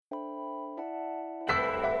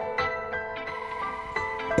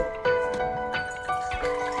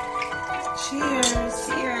Cheers.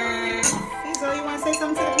 Cheers. Hazel, you want to say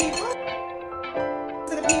something to the people?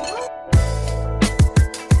 To the people?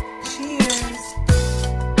 Cheers.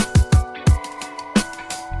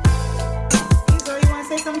 Hazel, you want to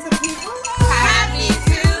say something to the people? Happy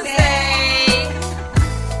Tuesday!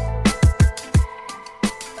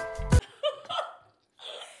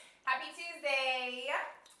 Happy Tuesday!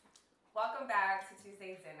 Welcome back to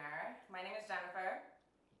Tuesday's dinner. My name is Jennifer.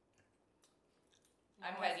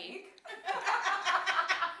 I'm Peggy.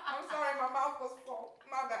 I'm sorry, my mouth was full.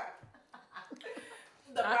 My bad.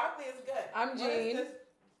 The broccoli is good. I'm What is Jean. this?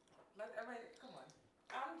 Let everybody, come on.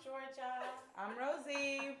 I'm Georgia. I'm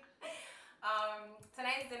Rosie.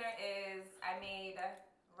 Tonight's dinner is, I made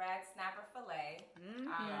red snapper filet.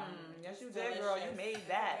 Yes, you It's did, girl. You delicious. made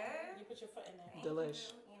that. Good. You put your foot in there. Thank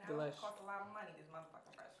Delish. You know, Delish. it costs a lot of money, this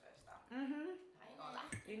motherfucking fresh fish stuff. I ain't gonna lie.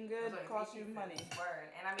 Eating good Those are costs the you pieces. money. Word.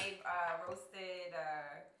 And I made roasted,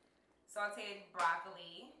 sauteed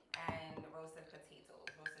broccoli and roasted potatoes,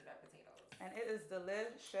 roasted red potatoes. And it is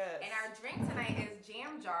delicious. And our drink tonight is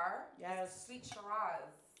Jam Jar. Yes. Sweet Shiraz.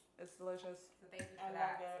 It's delicious. So thank you I for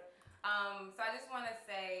love that. it. So I just want to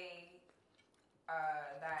say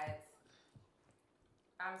that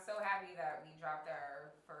I'm so happy that we dropped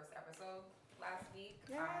our first episode last week.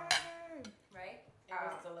 Yay. Right? It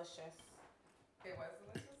was delicious. It was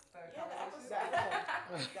delicious. The Yeah, the conversation?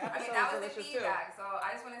 episode. I mean, that was the feedback. So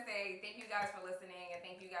I just want to say thank you guys for listening, and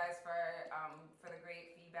thank you guys for the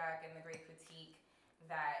great feedback and the great critique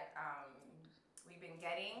that we've been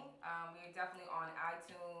getting. We're definitely on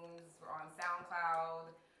iTunes. We're on SoundCloud.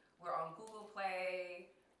 We're on Google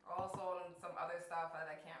Play. We're also on some other stuff that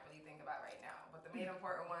I can't really think about right now. But the main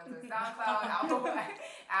important ones are SoundCloud,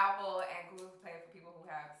 Apple, and Google Play for people who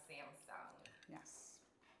have Samsung. Yes.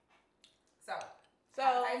 So So,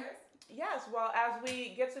 appetizers? yes, well, as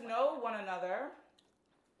we get to know one another,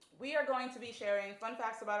 we are going to be sharing fun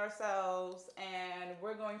facts about ourselves, and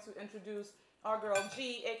we're going to introduce our girl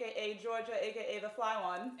G, aka Georgia, aka the Fly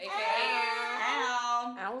One.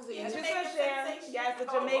 Ow. Owlsy. And she's Jamaican gonna share, sensation. yes, the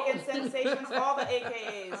Jamaican sensations, all the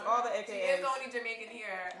AKAs, all the She is AKAs. the only Jamaican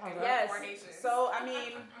here in Yes. four nations. So I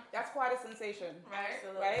mean, that's quite a sensation, right?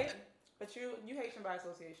 Absolutely. right? But you Haitian by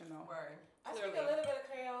association, though. Word. I speak a little bit of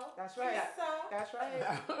Creole. That's right. Yes, sir. That's right.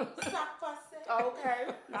 Sac passe.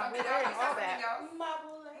 Okay. Not Something really else? all Something that. else?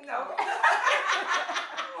 Maboule. No.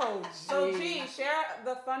 Oh, So gee. G, share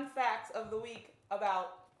the fun facts of the week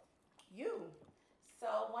about you.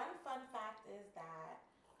 So one fun fact is that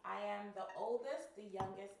I am the oldest, the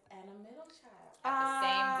youngest, and a middle child. At the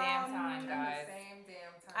same damn time, Um, guys. Same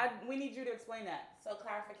damn time. We need you to explain that. So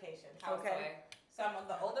clarification. How Okay. So I'm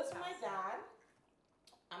the oldest for my dad.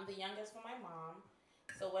 I'm the youngest for my mom.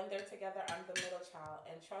 So when they're together, I'm the middle child.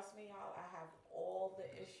 And trust me, y'all, I have all the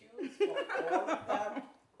issues for all of them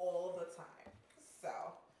all the time. So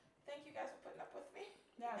thank you guys for putting up with me.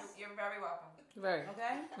 Yes. You're very welcome. Very,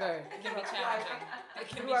 Okay. very. It can be challenging. It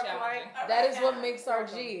can be You are challenging. That is what makes our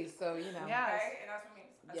G's, so you know. Yes. Right? And that's what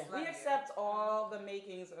makes us Yeah. love We you. accept all the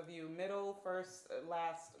makings of you. Middle, first,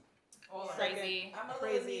 last, all of second. it. I'm a little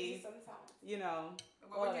Crazy. needy sometimes. you know.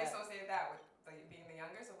 What would all you that. associate that with? Like being the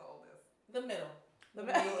youngest or the oldest? The middle. The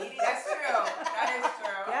That's true. That is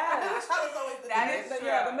true. The Yes. middle child is always the That neediest. is true.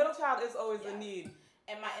 Yeah, the middle child is always the Yes. need.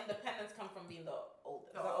 And my independence come from being the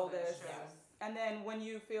oldest. The The oldest. Yes. And then when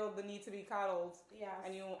you feel the need to be coddled Yes.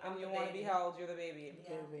 and you I'm the want to be baby. held, you're the baby.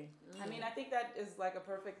 Yeah. Baby. I mean, I think that is like a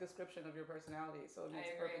perfect description of your personality, so it makes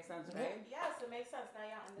I perfect agree. sense, right? Yes, it makes sense. Now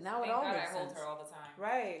y'all understand. Now it Thank all God I makes hold sense. her all the time.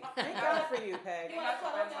 Right. Thank God for you, Peg. Ain't got no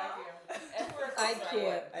friends like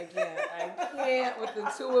you. I can't with the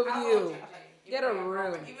two of How you. old Gigi? Get Even a though your room.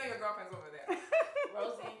 girlfriend- Even though your girlfriend's over there.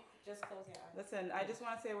 Rosie, just close your eyes. Listen, I just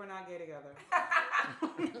want to say we're not gay together.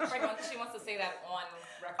 She wants to say that on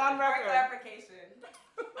record. On record. For clarification.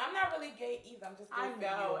 I'm not really gay either. I'm just gay I for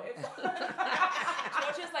know. you.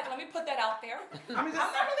 Georgia's like, let me put that out there. I'm I'm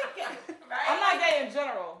not really gay. Right? I'm not gay in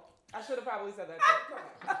general. I should have probably said that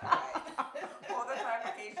too. All the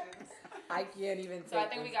clarifications. I can't even So I take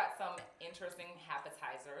think we this. got some interesting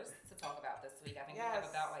appetizers to talk about this week. I think we have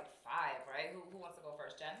Yes. about like 5, right? Who wants to go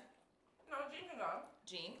first, Jen? No, Jean can go.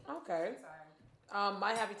 Jean? Okay. Sorry.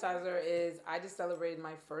 My appetizer is I just celebrated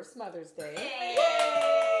my first Mother's Day.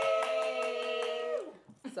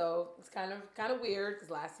 So it's kind of weird because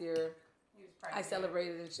last year He was I pregnant.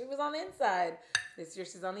 celebrated and she was on the inside. This year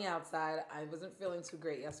she's on the outside. I wasn't feeling too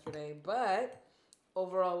great yesterday, but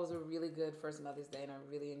overall it was a really good first Mother's Day and I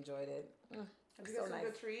really enjoyed it. Did you So get some nice.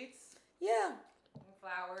 good treats? Yeah,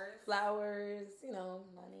 Flowers. flowers,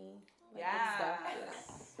 money. like Yeah. good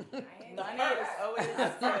stuff. Nice. Money is always good.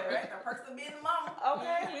 Right? The perks of being a mama.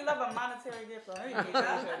 Okay, we love a monetary gift on any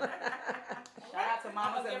occasion. Shout out to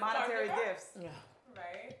mamas and monetary gifts. Yeah.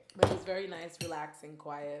 Right? But it was very nice, relaxing,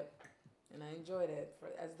 quiet, and I enjoyed it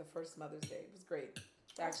as the first Mother's Day. It was great.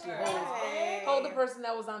 To actually hold the person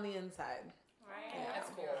that was on the inside. Right? Yeah. That's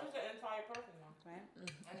cool. She's an entire person now. Right?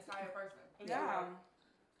 Entire person. Yeah.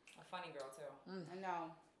 A funny girl, too. I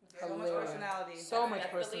know. Yeah. So much Hilarious. personality. So much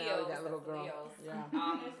That's the personality, Leos, that little that's the girl. Leos.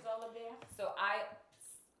 Yeah. Miss Zola Bear. So I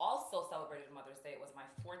also celebrated Mother's Day. It was my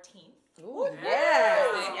 14th. Ooh,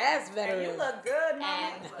 Yeah. yes, And veteran. you look good,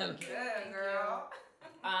 mama. And- You look good, girl.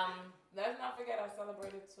 Let's not forget I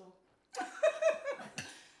celebrated too.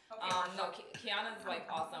 No, Kiana's like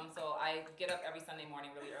awesome. So I get up every Sunday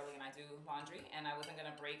morning really early and I do laundry. And I wasn't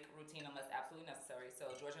gonna break routine unless absolutely necessary.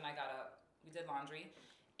 So Georgia and I got up. We did laundry.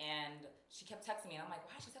 And she kept texting me, and I'm like,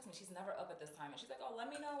 why is she texting me? She's never up at this time. And she's like, oh, let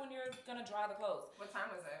me know when you're gonna dry the clothes. What time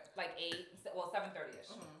was it? Like 7:30ish.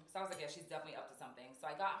 So I was like, yeah, she's definitely up to something. So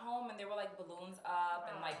I got home and there were like balloons up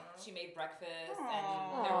and like she made breakfast and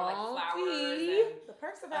there were like Aw, flowers Key. and The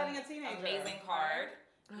perks of having a teenager. amazing card.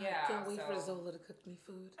 Yeah. Can't wait for so- Zola to cook me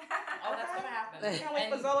food. Oh, that's gonna happen. Can't wait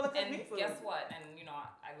for Zola to cook and me food. guess what? And you know,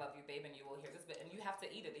 I love you, babe, and you will hear this bit, and you have to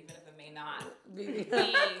eat it, even if it may not be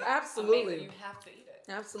Absolutely. amazing. You have to eat it.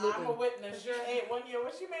 Absolutely. I'm a witness. She ate one year.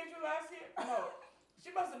 What she made you last year? No. She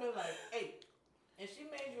must have been like 8. And she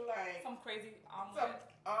made you like Some crazy some omelet.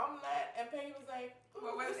 omelet. And Peggy was like, ooh,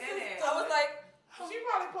 What was this in is it? I was delicious. like, She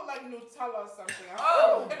probably put like Nutella or something.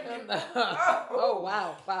 Oh. Oh,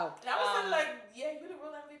 wow. Wow. And I was thinking like, yeah, you the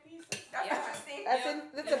real MVP. sis. That's Yeah. interesting. That's Yeah.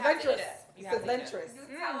 it's You have to eat adventurous. it. You It's have to eat it. adventurous.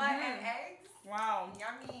 Nutella and eggs. Wow.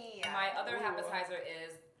 Yummy. My other Ooh. appetizer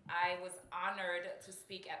is I was honored to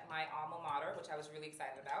speak at my alma mater, which I was really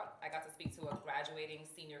excited about. I got to speak to a graduating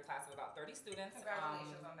senior class of about 30 students.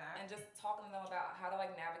 Congratulations on that. And just talking to them about how to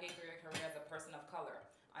like navigate through your career as a person of color.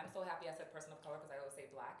 I'm so happy I said person of color because I always say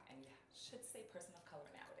black, and you should say person of color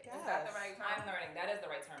nowadays. Yeah. Is that the right I'm term? learning that is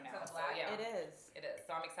the right term now. So So black? yeah, It is. it is.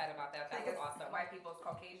 So I'm excited about that. That Like was it's awesome. White people's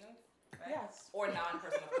Caucasians. Right? Yes. Or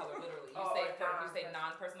non-person of color, literally. You Oh, say or you say non-person.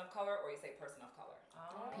 non-person of color, or you say person of color,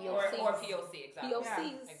 Oh. POC. or POC. Exactly.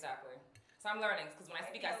 POCs. Exactly. So I'm learning because when I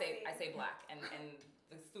speak, I say black, and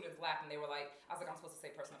the students laughed and they were like, I was like, I'm supposed to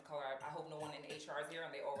say person of color. I hope no one in HR is here,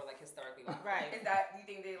 and they all were like hysterically laughing. Right. Is that, you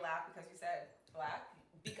think they laugh because you said black?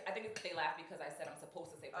 I think they laugh because I said I'm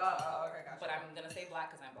supposed to say person Oh, of color, okay, gotcha. but I'm gonna say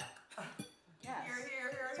black because I'm black. Yes.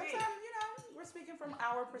 Here. Sometimes, we're speaking from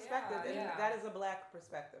our perspective, and yeah. that is a black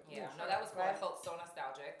perspective. Yeah, Yeah, no, sure. that was cool. I Right. felt so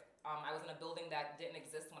nostalgic. I was in a building that didn't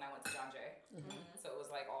exist when I went to John Jay, so it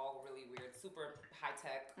was like all really weird, super high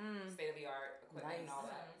tech, state of the art equipment and all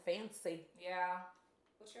that. Fancy. Yeah.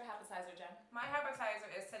 What's your appetizer, Jen? My appetizer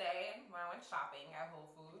is today when I went shopping at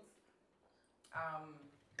Whole Foods.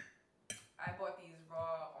 I bought these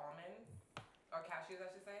raw almonds, or cashews, I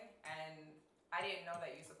should say, and I didn't know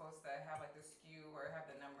that you're supposed to have like the SKU or have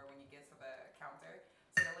the number when you get to the counter.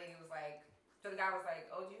 So the lady was like, so the guy was like,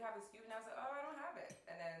 oh, do you have the SKU? And I was like, oh, I don't have it.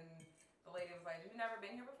 And then the lady was like, you've never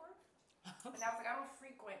been here before? And I was like, I don't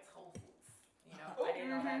frequent Whole Foods. I didn't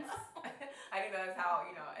know that's, I didn't know that's how,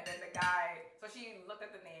 and then the guy, so she looked at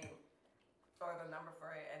the name or the number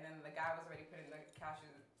for it, and then the guy was already putting the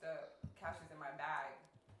cashews in my bag.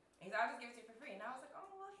 And he's like, I'll just give it to you for free. And I was like, oh,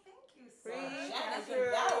 well, thank you, sir. Free Shannon,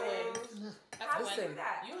 cashews. that way. How do Listen, you do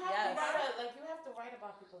that? You have to write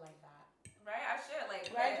about people like that. Right? I should, Right,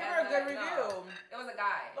 put give it her a as good review. It was a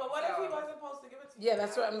guy. But what if so- he wasn't supposed to give it to you? Yeah,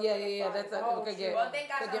 that's what. Yeah. That's Oh, could get Well, thank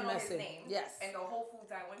God I could get don't know his messy. name. Yes. And the Whole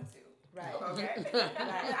Foods I went to. Right. Okay?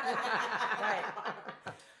 Right.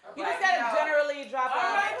 You But, just gotta generally drop All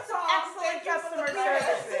off right, some Tom, excellent thank you for customer the service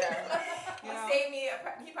service. there. You know?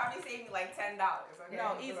 He probably saved me like $10. Okay?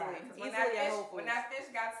 No, easily. 'Cause Easily when at Whole Foods. when that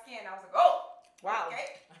fish got skinned, I was like, oh, Wow.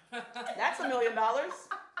 okay. That's $1 million.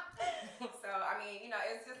 So I mean,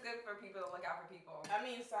 it's just good for people to look out for people. I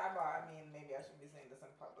mean, sidebar. Maybe I shouldn't be saying this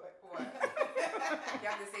in public. What? You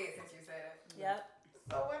have to say it since you said it. Yep.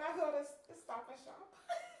 So when I go to Stop and Shop,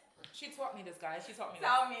 She taught me this, guys. She taught me this.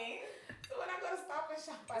 Tell me. so when I go to Stop and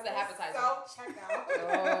Shop, I It's a appetizer. self-checkout.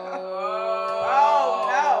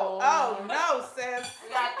 Oh no, sis. We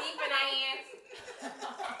got thief in our hands.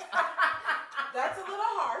 That's a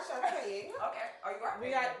little harsh. I'm paying. Okay. Oh, you are. We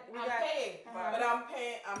got I'm paying, Uh-huh. but I'm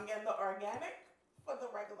paying. I'm getting the organic for the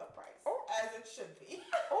regular price, as it should be.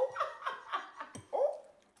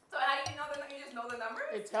 So how do you know you just know the number?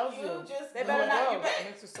 It tells You you. just They do better it. not- You you pick. It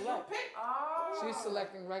makes you You select. pick. Oh. She's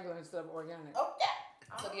selecting regular instead of organic. Okay.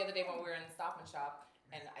 So the other day when we were in Stop and Shop,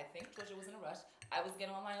 and I think Georgia was in a rush, I was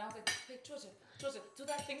getting online and I was like, hey, Georgia, do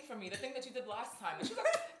that thing for me, the thing that you did last time. And she's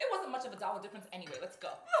like, it wasn't much of a dollar difference anyway, let's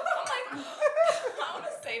go. I'm like, I want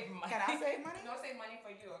to say save money. Can I save money? No, save money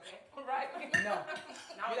for you, okay? Right. No.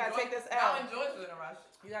 Now You gotta take this Now L. George is in a rush.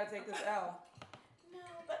 You gotta take this L. No,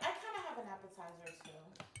 but I kind of have an appetizer too.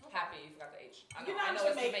 Happy, you forgot the H. I You know, know I know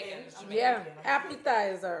I'm it's Jamaican. Jamaican. It's I'm Jamaican. Yeah,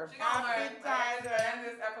 appetizer. She gonna learn. Appetizer. At the end of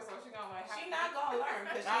this episode, she gonna learn. She not gonna learn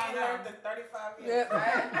because she I ain't know. learned in 35 years. Yep.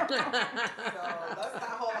 Right? So let's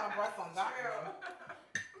not hold our breath on that. True.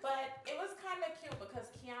 But it was kind of cute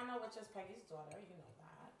because Kiana, which is Peggy's daughter, you know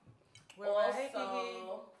that, Well, hey, Kiki.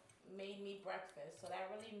 also made me breakfast. So that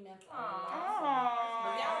really meant a Aww. lot.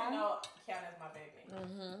 But y'all know Kiana's my baby.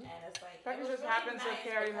 Mm-hmm. And it's like, Peggy it was just really happened to nice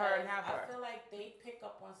carry her and because have her. I feel like they pick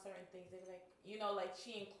up on certain things. They like, you know, like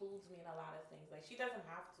she includes me in a lot of things. Like she doesn't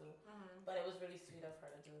have to, but it was really sweet of her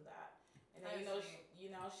to do that. And then That is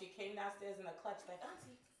she came downstairs in a clutch like,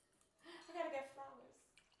 Auntie, I gotta get flowers.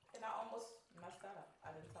 And I almost messed that up.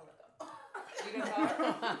 I didn't tell her though. You didn't tell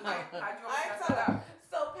her? I drove I that tell up. her.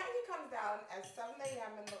 So Peggy comes down at 7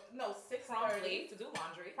 a.m. 6:30. Promptly to do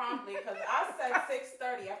laundry. Promptly, because I said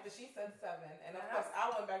 6:30 after she said 7, and of course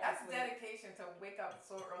I went back That's to sleep. dedication to wake up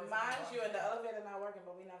so early. Mind you, and the elevator not working,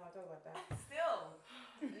 but we're not gonna talk about that. Still.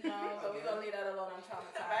 No, but we're gonna leave that alone. I'm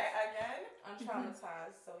traumatized. Right? Again? I'm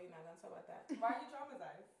traumatized, so we're not gonna talk about that. Why are you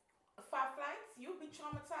traumatized? 5 flights, you'll be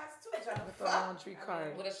traumatized too, With the Jennifer. laundry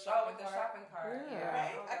cart. With a Oh, shopping with the cart. shopping cart. Yeah.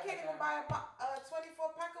 Right? I can't even buy a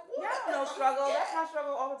 24 pack of water. Yeah, no I'm struggle. scared. That's my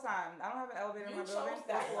struggle all the time. I don't have an elevator in You my building. chose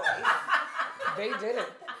that Guess life. They did it.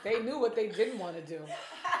 They knew what they didn't want to do.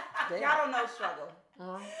 Y'all don't know struggle.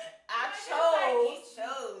 Uh-huh. He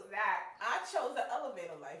chose that. I chose the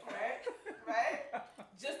elevator life, right? Right?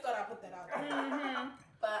 Just thought I'd put that out there. Mm-hmm.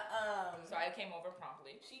 But So I came over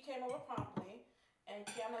promptly. she came over promptly, and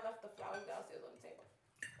Kiana left the flowers downstairs on the table.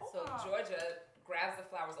 So Georgia grabs the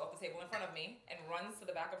flowers off the table in front of me and runs to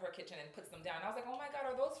the back of her kitchen and puts them down. I was like, oh my God,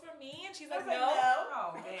 are those for me? And she's I like, was like, no. Oh,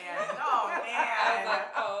 man. Oh, I was man. like,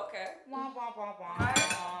 oh, okay. Womp, womp, womp,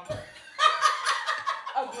 womp.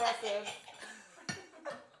 Aggressive.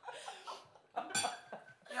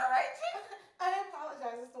 You alright? I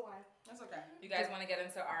apologize, it's the wine. That's okay. You guys want to get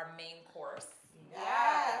into our main course?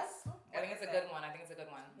 Yes. I think it's a good one. I think it's a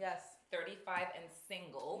good one. Yes. 35 and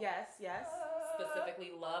single. Yes, yes.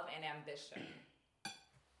 Specifically love and ambition.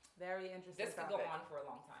 Very interesting This could go topic. on for a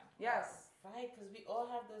long time. Yes. Right, because we all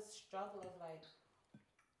have this struggle of like,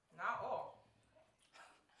 Not all.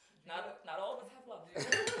 Not all of us have love.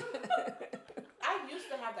 I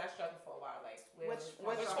used to have that struggle for a while. Like, where Which it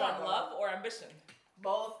was Which struggle. one, love or ambition?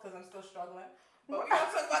 Both, because I'm still struggling. But we're going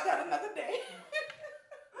to talk about that another day.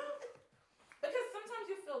 Because sometimes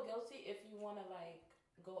you feel guilty if you want to like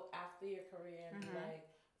go after your career and be like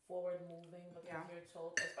forward moving because you're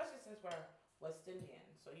told, especially since we're West Indian,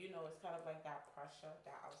 so you know it's kind of like that pressure,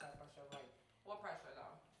 that outside pressure, like What pressure,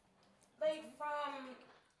 though? like from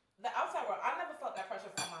the outside world. I never felt that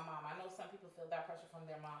pressure from my mom. I know some people feel that pressure from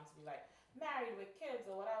their mom to be like married with kids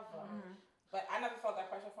or whatever. But I never felt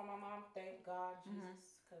that pressure from my mom. Thank God,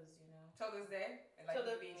 Jesus, because you know. Till this day? Like Till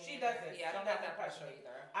you the- being she in your doesn't. face? Yeah, I don't have that pressure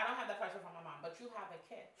either. I don't have that pressure from my mom, but you have a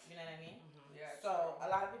kid. You know what I mean? Yeah, So true. a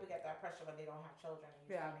lot of people get that pressure when they don't have children and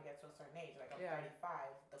you Yeah. finally get to a certain age. Like I'm Yeah.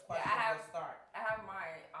 35. The I question have- will start. I have my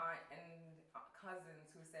aunt and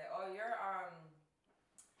cousins who say, "Oh, you're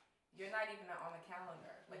not even on the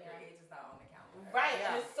calendar. Like your Yeah. age is not on the calendar." Right,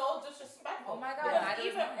 Yeah. and it's so disrespectful. Oh my God, Because neither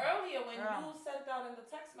is even mine. earlier when Yeah. you sent out in the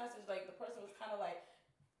text message, like the person was kind of like,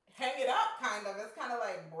 hang it up, kind of. It's kind of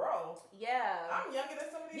like, bro, Yeah. I'm younger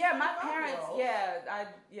than some of these. Yeah, my 25-year-olds.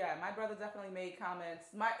 parents. My brother definitely made comments.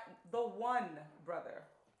 The one brother,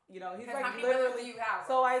 he's Because like how many brothers do literally. you have?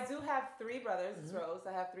 So I do have 3 brothers. It's Rose.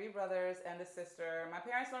 I have 3 brothers and a sister. My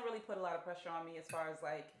parents don't really put a lot of pressure on me as far as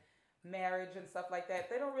like marriage and stuff like that.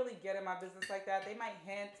 They don't really get in my business like that. They might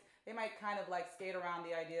hint. They might kind of like skate around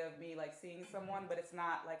the idea of me like seeing someone, but it's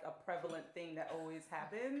not like a prevalent thing that always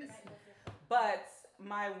happens. But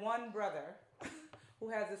my one brother, who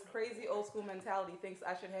has this crazy old school mentality, thinks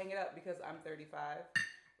I should hang it up because I'm 35,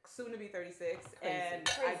 soon to be 36, and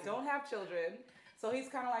I don't have children. So he's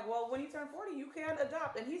kind of like, well, when you turn 40, you can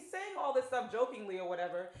adopt. And he's saying all this stuff jokingly or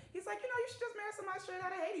whatever. He's like, you should just marry somebody straight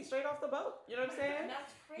out of Haiti, straight off the boat. You know what I'm saying?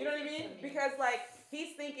 That's crazy. You know what I to mean? me. Because like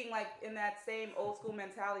he's thinking like in that same old school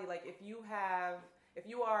mentality, like if you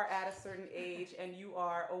are at a certain age and you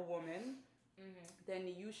are a woman, then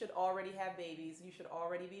you should already have babies. You should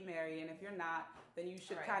already be married. And if you're not, then you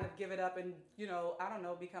should kind of give it up and I don't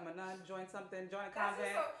know, become a nun, join a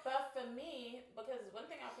convent. But for me, because one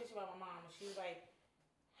thing I appreciate about my mom, she's like,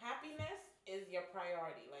 happiness is your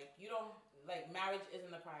priority. Like you don't like marriage isn't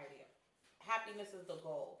the priority. Happiness is the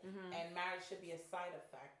goal, and marriage should be a side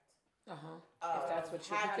effect If that's what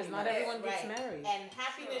you, because not happiness, everyone gets right. married. And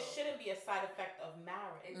happiness shouldn't be a side effect of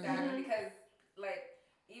marriage. Exactly, because like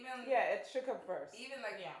even it should come first. even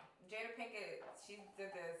like Jada Pinkett, she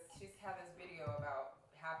did this. She's had this video about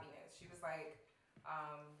happiness. She was like,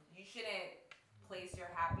 you shouldn't place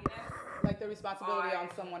your happiness Like the responsibility on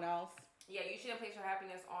someone else. Yeah, you shouldn't place your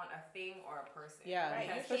happiness on a thing or a person. Yeah, Right,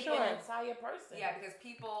 you for should sure. be an entire person. Yeah, because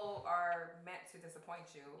people are meant to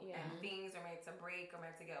disappoint you, and things are meant to break or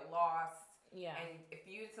meant to get lost. Yeah. And if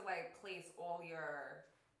you to like place all your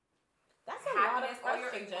That's a lot of happiness, all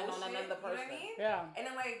your pressure on emotion, another person. you know what I mean? Yeah. And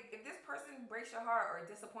then like if this person breaks your heart or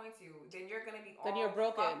disappoints you, then you're gonna be all Then you're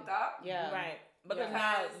broken. fucked up. Yeah. Right. Because Yeah.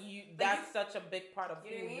 now Like that's such a big part of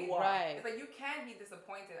You know who what I mean? you are. Right. It's like you can be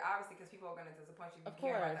disappointed, obviously, because people are gonna disappoint you if Of you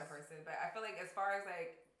care about that course. person. But I feel like as far as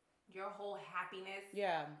like your whole happiness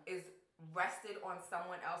Yeah. is rested on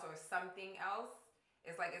someone else or something else,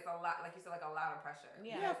 it's like it's a lot, like you said, like a lot of pressure.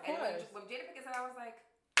 Yeah, of And course. when Jada Pinkett said, I was like,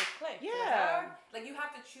 It clicks. Yeah. like you have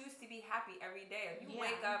to choose to be happy every day. If you Yeah.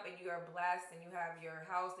 wake up and you are blessed and you have your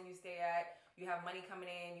house that you stay at, you have money coming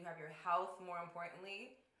in, you have your health, more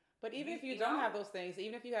importantly. But even if you You don't know? have those things,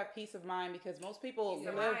 even if you have peace of mind, because most people Peace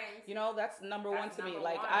of live, mind. you know, that's number one That's to me. number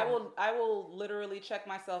Like one. I will literally check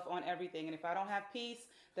myself on everything, and if I don't have peace,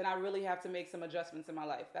 then I really have to make some adjustments in my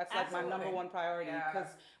life. That's like my number Absolutely. one priority. Yeah. Because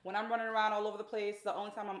when I'm running around all over the place, the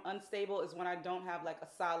only time I'm unstable is when I don't have like a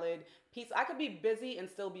solid peace. I could be busy and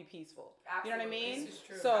still be peaceful. You know what I Absolutely. mean? This is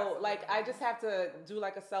true. So Absolutely. like I just have to do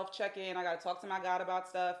like a self check-in. I got to talk to my God about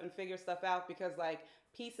stuff and figure stuff out, because like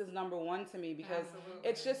peace is number one to me, because Absolutely.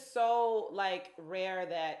 it's just so like rare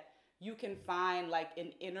that you can find like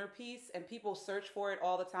an inner peace, and people search for it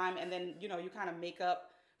all the time, and then you know you kind of make up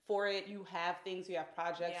for it. You have things, you have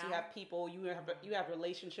projects, you Yeah. have people, you have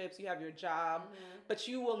relationships, you have your job, but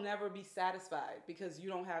you will never be satisfied because you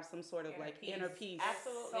don't have some sort of Inner like peace. inner peace.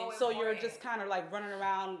 Absolutely. So you're important. just kind of like running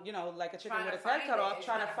around, you know, like a chicken Trying with to its head find cut it. off,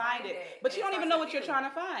 trying to find it. And But you it don't even starts know with what you're you. trying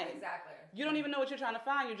to find. Exactly. You don't even know what you're trying to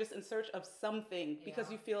find. You're just in search of something because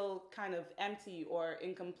Yeah. you feel kind of empty or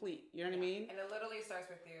incomplete. You know what I mean? And it literally starts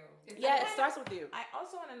with you. Yeah, it starts with you. I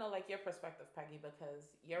also want to know like your perspective, Peggy,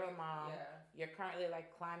 because you're a mom. Yeah. You're currently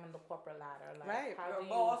like climbing the corporate ladder. Like, Right. how You're do a you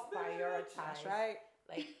boss bitch. prioritize? That's right.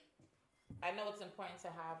 Like, I know it's important to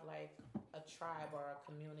have like a tribe or a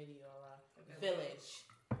community or a village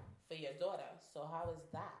for your daughter. So how is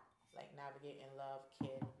that? Like navigating love,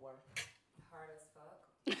 kid, work. Hard as fuck.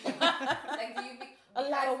 Like, do you be, A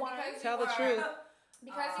lot of because wine. you Tell the are- truth.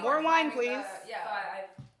 Because you More are wine, climbing please.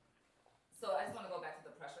 So I just want to go back to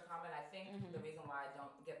the pressure comment. I think Mhm. the reason why I don't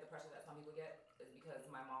get the pressure that some people get is because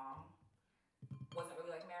my mom wasn't really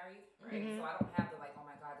like married, right? Mhm. So I don't have the like, oh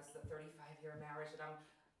my god, this is a 35-year marriage that I'm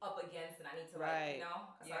up against and I need to like, Right. you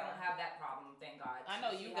know? So I Yeah. don't have that problem, thank God. I know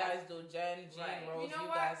She you has- guys do. Jen, Jean, Right. Rose, You know you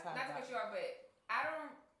what? guys have Not to that. cut you off, but I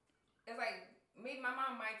don't. It's like maybe my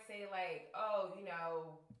mom might say like, oh, you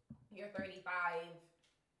know, you're 35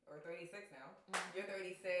 or 36 now. Mhm. You're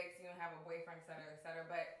 36. You don't have a boyfriend, et cetera, et cetera.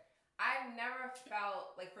 But I've never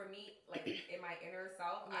felt like for me, like in my inner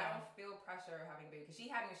self, I Yeah. don't feel pressure having a baby because she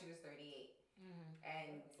had me when she was 38, Mhm.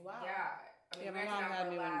 and Wow. yeah. I mean, Yeah, my granted, mom I'm had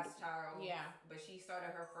her me when- last child. Yeah. But she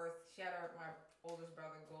started her first. She had my oldest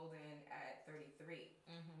brother Golden at 33.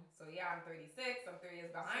 Mhm. So yeah, I'm 36. I'm 3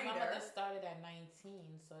 years So behind my her. mother started at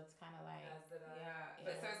 19, so it's kind of like As did I. Yeah,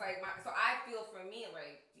 but Yeah. so it's like so I feel for me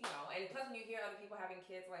like you know, and plus when you hear other people having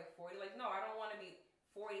kids like 40, like no, I don't want to be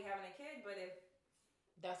 40 having a kid, but if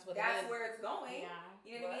that's what that's it is. where it's going, Yeah.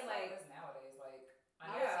 you know what I mean? Well, Like that's how it is nowadays. Like I I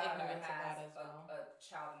know was my ignorant daughter to that has as well. a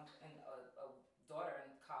child and a daughter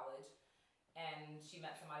in college, and she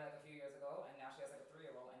met somebody like a few years ago, and now she has like a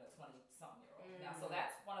 3-year-old and a 20-something-year-old. Now, so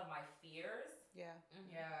that's one of my fears. Yeah.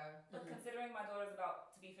 yeah, But considering my daughter's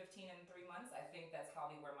about to be 15 in 3 months, I think that's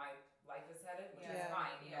probably where my life is headed, which Yeah. is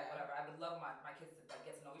fine, you know, Yeah. whatever. I would love my kids to like,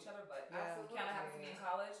 get to know each other, but Yeah. you kind of have to be in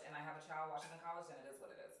college, and I have a child while she's in college, and it is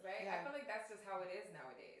what it is. right. Yeah. I feel like that's just how it is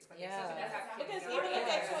nowadays. Like Yeah. it's just, you just have kids Because now. even look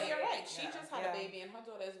at Yeah. Toya Wright. She Yeah. just had Yeah. a baby, and her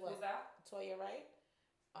daughter is Who's what? that? Toya Wright.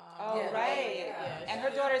 Oh, Yeah. right. Yeah. And her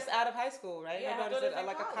daughter's out of high school, right? Yeah, her her daughter's daughter's at in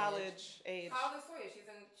like a college. college age. How old is Toya?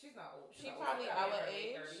 She's not old. She not probably old. our in her late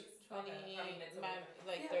age, 30s. 20, Okay, probably mid to late.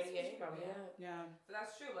 like Yeah, 38. probably, Yeah. Yeah. So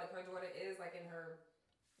that's true. Like her daughter is like in her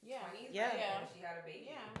Yeah. 20s. Yeah. right? Yeah. And she had a baby.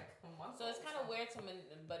 Yeah. Like a month So it's old, kind of weird to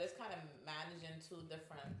but it's kind of managing two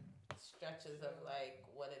different stretches of like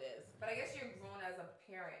what it is. But I guess you're grown as a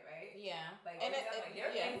parent, right? Yeah. Like, And Definitely. There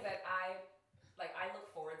are yeah. things that I look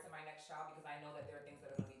forward to my next child because I know that there are things that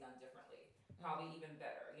are going to be done differently, probably even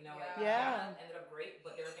better. You know, like Yeah. that ended up great,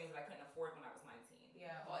 but there are things that I couldn't afford when I was 19.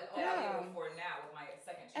 Yeah. All Yeah. I can afford now with my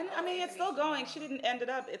second child. And I mean, it's still going. She didn't end it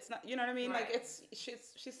up. It's not, you know what I mean? Right. Like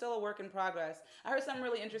she's still a work in progress. I heard something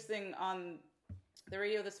really interesting on the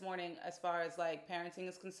radio this morning as far as like parenting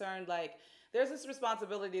is concerned. Like there's this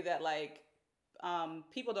responsibility that like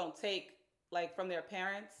people don't take like from their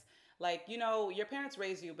parents. Like, you know, your parents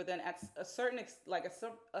raise you, but then at a certain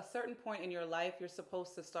a certain point in your life, you're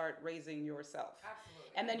supposed to start raising yourself.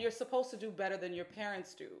 Absolutely. And then you're supposed to do better than your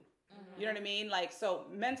parents do. You know what I mean? Like, so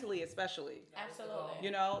mentally, especially, Absolutely. you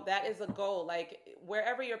know, that is a goal. Like,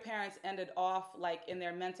 wherever your parents ended off, like in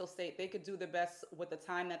their mental state, they could do the best with the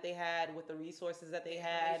time that they had, with the resources that they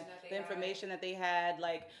had, the information that they had.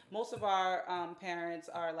 Like, most of our parents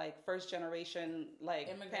are like first generation, like,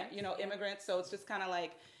 immigrants. So it's just kind of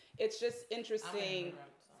like, it's just interesting.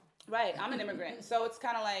 Right. I'm an immigrant. So it's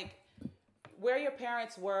kind of like, where your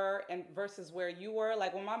parents were and versus where you were.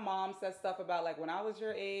 Like when my mom says stuff about like when I was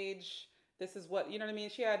your age, this is what, you know what I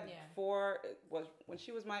mean? She had when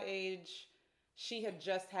she was my age, she had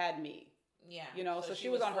just had me. Yeah. You know, so she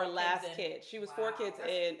was on her last kid. She was 4 kids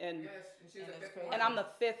in and and I'm the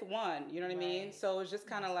 5th one, you know what I mean? So it's just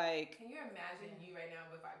kind of like. Can you imagine you right now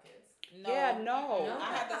with 5 kids? No.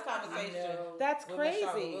 I had this conversation. That's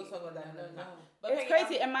crazy. We'll talk about that. No. But it's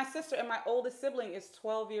crazy. And my sister and my oldest sibling is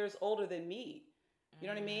 12 years older than me. You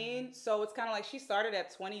know what I mean? So it's kind of like she started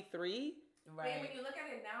at 23. Right. When you look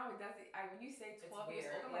at it now, it doesn't. When you say 12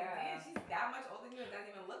 years old, I'm like, damn, she's that much older than you. It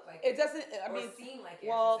doesn't even look like it. It doesn't. I mean, seem like it.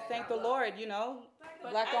 Well, thank the Lord. You know,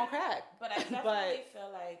 black don't crack. But I definitely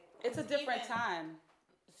feel like it's a different time.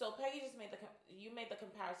 So Peggy just made you made the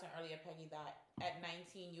comparison earlier, Peggy, that at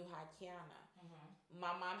 19 you had Kiana.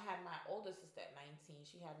 My mom had my older sister at 19.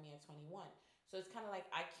 She had me at 21. So it's kind of like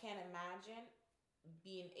I can't imagine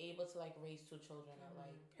being able to like raise 2 children at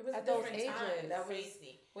like it was at those ages. That was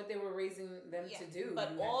crazy. What they were raising them to do.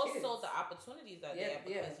 But also the opportunities are there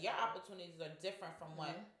because your opportunities are different from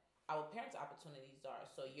what our parents' opportunities are.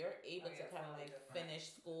 So you're able to kind of like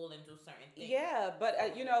finish school and do certain things. Yeah,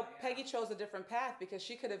 but you know, Peggy chose a different path because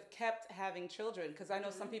she could have kept having children. Because I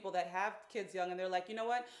know some people that have kids young and they're like, you know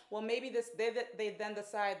what? Well, maybe they then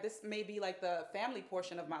decide this may be like the family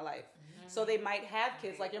portion of my life. So they might have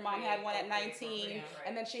kids. Like your mom had one at 19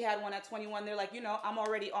 and then she had one at 21. They're like, you know, I'm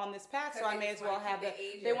already on this path, so I may as well have the.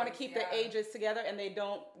 They want to keep the ages together, and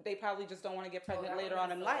they probably just don't want to get pregnant later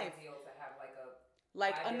on in life.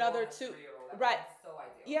 Like another 2, right? So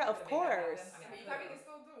ideal. Yeah, of course. I mean, you probably can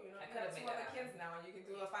still do. You know, you have 2 other kids now, and you can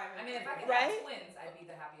do a 5. I mean, if I could have twins, I'd be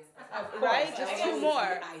the happiest person. Right, just 2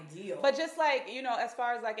 more. Ideal. But just like, you know, as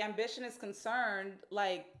far as like ambition is concerned,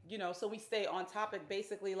 like, you know, so we stay on topic.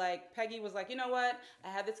 Basically, like Peggy was like, you know what? I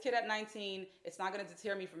had this kid at 19. It's not going to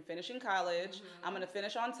deter me from finishing college. I'm going to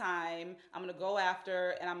finish on time. I'm going to go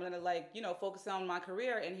after, and I'm going to like, you know, focus on my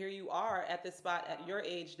career. And here you are at this spot at your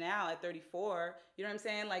age now at 34. You know what I'm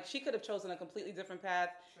saying? Like she could have chosen a completely different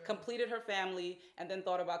path, completed her family, and then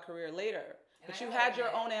thought about career later. But you had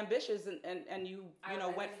your own ambitions and you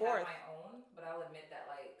know, went forth. I my own, but I'll admit that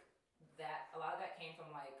like that a lot of that came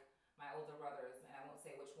from like my older brothers, and I won't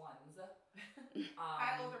say which ones.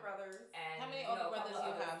 Hi, older brothers. And how many older brothers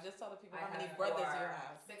you have? Just tell the people how many brothers you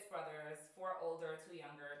have. 6 brothers, 4 older, 2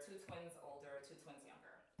 younger, 2 twins older, 2 twins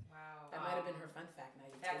younger. Wow. That might have been her fun fact. Now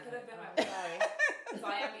that could have been my sorry. So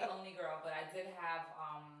I am the only girl, but I did have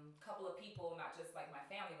a couple of people, not just like my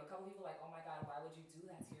family, but a couple of people like, oh my God, why would you do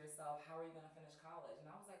that to yourself? How are you going to finish college? And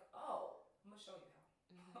I was like, oh, I'm going to show you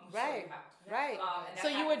how. Right. And so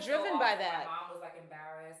you were driven by that. My mom was like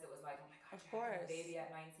embarrassed. It was like, oh my God, of course, a baby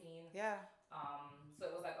at 19. Yeah. So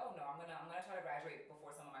it was like, oh no, I'm gonna try to graduate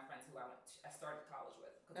before some of my friends who I started college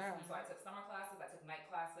with. So I took summer classes, I took night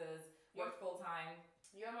classes, worked full time.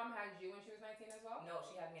 Your mom had you when she was 19 as well? No,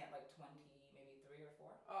 she had me at like 20, maybe 3 or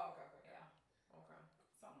 4. Oh, okay. Yeah. Okay.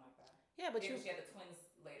 Something like that. Yeah, but she had the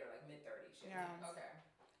twins later, like mid-30s. Okay.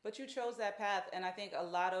 But you chose that path, and I think a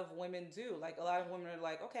lot of women do. Like a lot of women are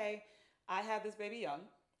like, okay, I had this baby young,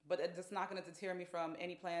 but it's not going to deter me from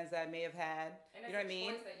any plans that I may have had. You know what I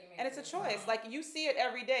mean? And it's a choice. Like you see it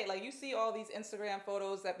every day. Like you see all these Instagram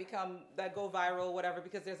photos that go viral, whatever,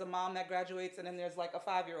 because there's a mom that graduates and then there's like a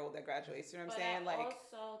 5-year-old that graduates. You know what I'm saying? I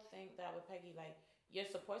also think that with Peggy, like your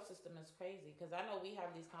support system is crazy because I know we have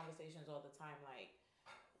these conversations all the time. Like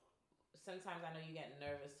sometimes I know you get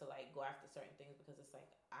nervous to like go after certain things because it's like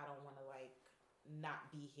I don't want to like not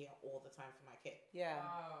be here all the time for my kid. Yeah.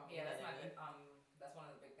 Yeah, that's not good. That's one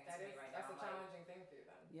of the big things for me right now. That's a challenging thing for you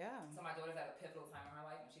then. Yeah. So my daughter's at a pivotal time in her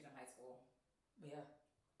life when she's in high school. Yeah.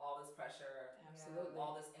 All this pressure. Absolutely.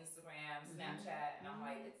 All this Instagram, Snapchat, and I'm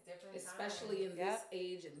like, it's different. Especially in this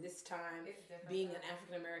age and this time, being an time.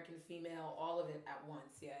 African American female, all of it at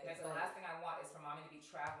once. Yeah. So the last thing I want is for mommy to be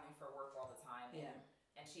traveling for work all the time. Yeah.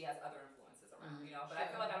 and she has other influences around, you know. But I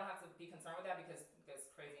feel like I don't have to be concerned with that because there's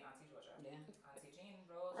crazy Auntie Georgia, Auntie Jean,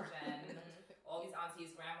 Rose, Jen, all these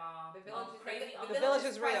aunties, grandma, The village is crazy The village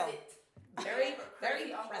is real. Very, very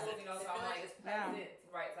crazy uncles, present. you know. So I'm like, Yeah.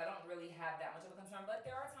 right. So I don't really have that much of a concern, but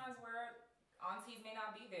there are times where aunties may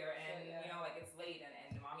not be there, and you know, like it's late,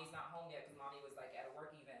 and mommy's not home yet because mommy was like at a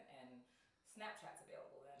work event, and Snapchat's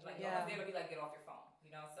available, and like no one's there to be like, get off your phone,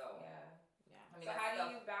 you know. So I mean, So how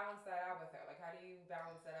do you balance that out with her? Like, how do you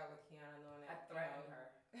balance that out with Kiana knowing that? I threaten her.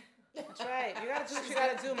 That's right. You gotta do what you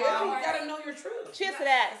gotta do, Girl, mom. you gotta know your truth. Cheers to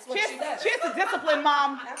that. That's what she does. Cheers to discipline,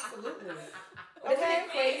 mom. Absolutely. Okay. Isn't it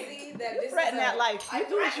crazy that You this threaten is that life. You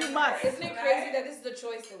do what you must. Isn't it crazy that this is the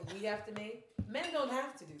choice that we have to make? Men don't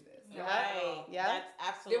have to do this. Right. Yeah. That's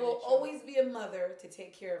absolutely. There will true. always be a mother to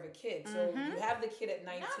take care of a kid. So you have the kid at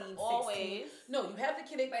 19, Not 16. always. No, you have the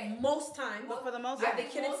kid at But- most times. But for the most You have part.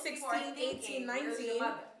 the kid at Most people are 16, thinking, 18, "Where's your 19.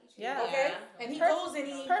 mother?" Yeah. Okay? And he goes and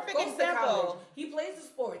he Perfect goes example. to college. He plays the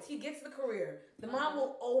sports. He gets the career. The mom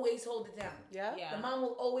will always hold it down. Yeah. The mom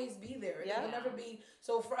will always be there. Yeah. It will never be.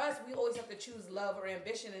 So for us, we always have to choose love or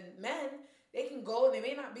ambition. And men, they can go and they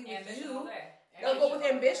may not be with Ambition all you. day. They'll go with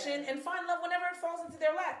ambition and find love whenever it falls into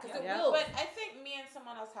their lap. Because it Yeah. will. But I think me and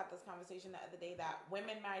someone else had this conversation the other day that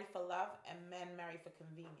women marry for love and men marry for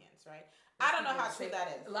convenience, right? I don't know how true that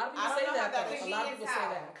is. A lot of people I don't say know that. how that though. is. A lot of people say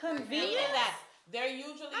that. Convenient. That they're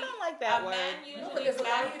usually I don't like that a word. man No, usually but there's a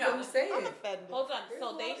lot of married. people who say I'm it. offended. Hold on. There's a So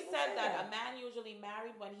lot they of people said say that that. a man usually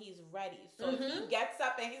married when he's ready. So Mhm. he gets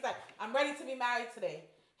up and he's like, "I'm ready to be married today."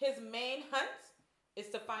 His main hunt is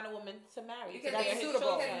to find a woman to marry. Because to bear they his suitable.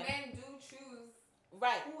 children. Because men do choose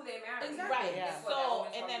Right. who they marry. Exactly. Right. Yeah. That's what that So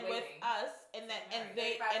woman's and then probably with waiting. us, and then and Right.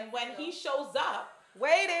 they Right. and when he shows up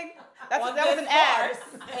Waiting. That was on an this ad.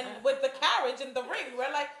 horse and with the carriage and the ring, we're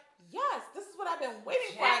like, yes, this is what I've been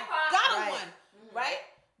waiting for. I Jackpot. got Right. one, right?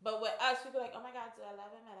 But with us, people are like, oh my God, do I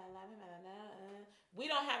love him? And I love him, and I love him. We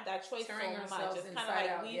don't have that choice Turning so much. ourselves It's kind of inside like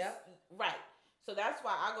out, yep. right. So that's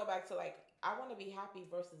why I go back to like, I want to be happy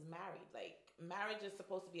versus married. Like marriage is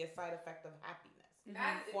supposed to be a side effect of happiness.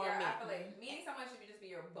 That's, For yeah, me. I feel like meeting someone should just be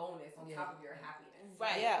your bonus on top of your happiness.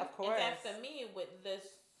 Right. Yeah, of course. And then for me, with this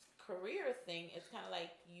career thing, it's kind of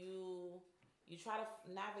like you try to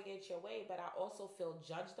navigate your way, but I also feel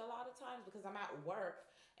judged a lot of times because I'm at work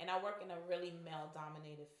and I work in a really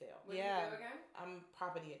male-dominated field. What Yeah. do you do again? I'm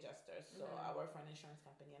property adjuster, so I work for an insurance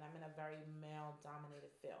company, and I'm in a very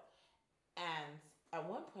male-dominated field. And at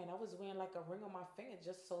one point, I was wearing like a ring on my finger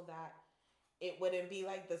just so that it wouldn't be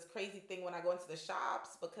like this crazy thing when I go into the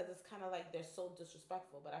shops, because it's kind of like they're so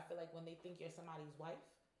disrespectful. But I feel like when they think you're somebody's wife,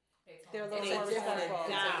 They're a It's little a more different- respectful.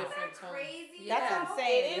 it's a Isn't different that tone. crazy? That's though?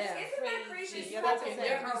 insane. It is Yeah. Isn't that crazy? Yeah, You that's have to insane. wear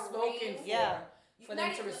You have to be a spoken ring Yeah. for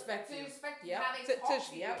them to respect you. To respect Yep. how they To- talk to-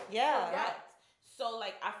 to you. Yep. Yeah. right? So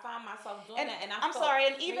like I found myself doing And that, and I I'm felt sorry,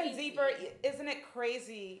 and even crazy. deeper, isn't it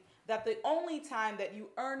crazy that the only time that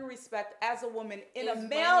you earn respect as a woman in a Is when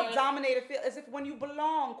male-dominated field is if when you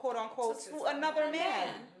belong, quote unquote, To to another another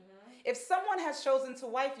man. If someone has chosen to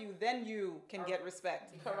wife you, then you can get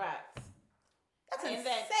respect. Correct. That's And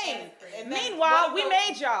then- insane. and then Meanwhile, one we of the-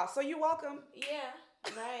 made y'all, so you're welcome. Yeah,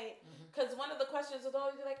 right. Because one of the questions would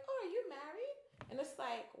always be like, "Oh, are you married?" And it's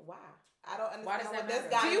like, wow, I don't understand Why does what that this matter?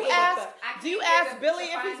 guy Do you did with ask? Do you ask Billy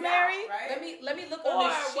if he's married? Right? Let me look Or on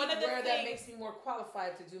this sheet one of the where that things- makes me more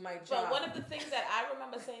qualified to do my But job. one of the things that I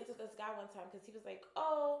remember saying to this guy one time, because he was like,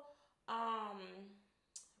 "Oh,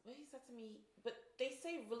 what he said to me," but they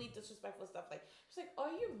say really disrespectful stuff. Like, he's like,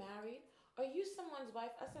 "Are you married? Are you someone's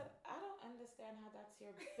wife?" I said, "I don't understand how that's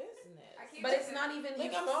your business." I keep But it's not even Like,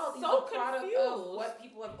 his I'm fault. He's so a product confused. of what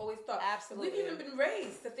people have always thought. Absolutely. We've even been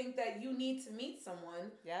raised to think that you need to meet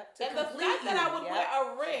someone Yep. to And the complete fact that I you. would Yep. wear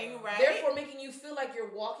a ring, right? Therefore, making you feel like you're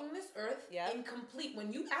walking this earth Yep. incomplete.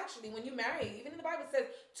 When you marry, even in the Bible it says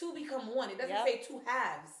two become one. It doesn't Yep. say two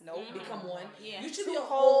halves Nope. become one. Yeah. You should Two be a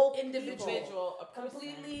whole whole individual. a person.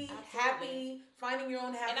 Completely Absolutely. happy, finding your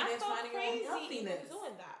own And I happiness, felt finding your own crazy even healthiness.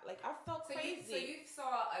 doing that. Like I felt So crazy. you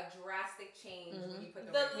saw a drastic change when you put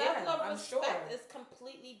the The ring level on. of I'm respect sure. is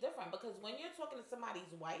completely different, because when you're talking to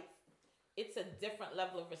somebody's wife, it's a different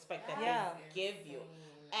level of respect that Yeah. they give you.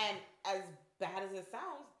 And as bad as it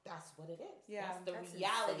sounds, that's what it is. Yeah. That's the That's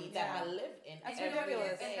reality insane. that I Yeah. live in. That's And,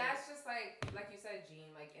 ridiculous. and that's just like you said,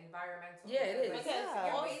 Jean, like environmental. Yeah, it is. Like, Because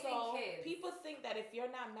Yeah. you're raising also, kids. people think that if you're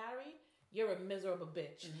not married, you're a miserable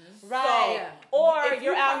bitch. Right. Yeah. Or If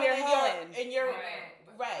you're you out come here in hoeing. and you're Right.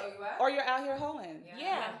 Right. Oh, you what? or you're out here hoeing.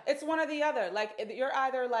 Yeah. It's one or the other. Like you're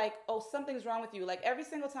either like, oh, something's wrong with you. Like every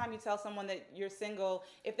single time you tell someone that you're single,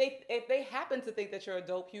 if they happen to think that you're a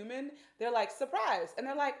dope human, they're like surprised, and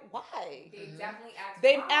they're like, why? They definitely ask.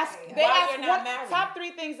 They why. ask. Why They ask you're not what married? top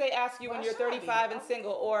 3 things they ask you when Why you're should I be? 35 and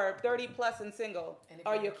single, or 30 plus and single. And if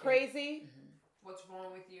Are you're you a kid. crazy? What's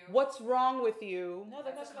wrong with you? What's wrong with you? No,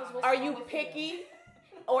 the That's question a is, what's Are wrong you with picky?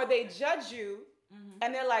 Or they judge you, Mhm.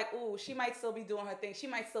 and they're like, ooh, she might still be doing her thing. She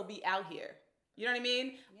might still be out here. You know what I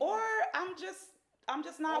mean? Or I'm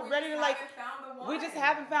just not Or we ready just to like. haven't found the one. We just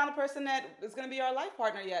haven't found a person that is gonna be our life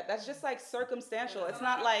partner yet. That's just like circumstantial. There's It's a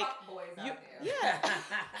not lot like of fuckboys out you. there.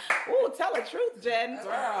 Yeah. Ooh, tell the truth, Jen.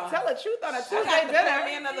 Girl. Tell the truth on a I Tuesday got to pour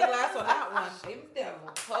me dinner. another glass on that one. Same devil.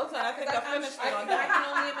 Hold on, I think I finished it on I that.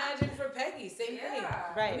 can only imagine for Peggy. Same thing.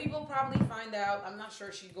 Yeah. Right. People probably find out. I'm not sure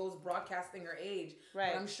if she goes broadcasting her age,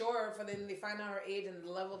 Right. but I'm sure for them they find out her age and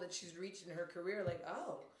the level that she's reached in her career. Like,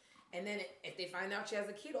 oh, and then if they find out she has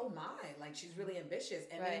a kid, oh my, like she's really ambitious.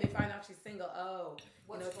 And Right. then they find out she's single. Oh,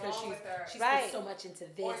 What's it's because wrong with her? she's Right. put so much into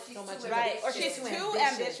Or this, she's so much too into Right. this. Or she's too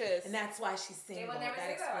ambitious. and that's why she's They single. will never That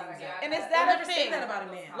say that. explains Yeah. it. And is They'll that a never say thing? that about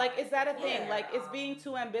a man. Like, is that a thing? Yeah. Like, is being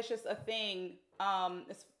too ambitious a thing?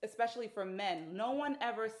 Especially for men. No one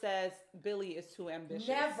ever says Billy is too ambitious.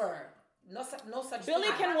 Never. No such Billy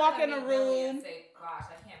thing. can I'm walk not in gonna a meet Billy room. and say, gosh,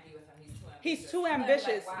 I can't be with him. He's too ambitious. He's too I'm gonna be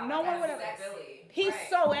ambitious. Like, wow, No one would that's have. Billy. He's Right.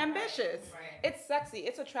 so ambitious. Right. It's sexy.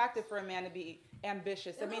 It's attractive for a man to be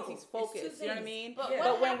ambitious. That means No, he's it's two focused. You know what I things. mean? But Yeah. what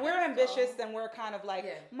But when we're happens, ambitious, though- then we're kind of like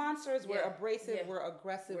Yeah. monsters. We're Yeah. abrasive. Yeah. We're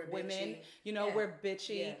aggressive We're women. bitchy. You know, Yeah. we're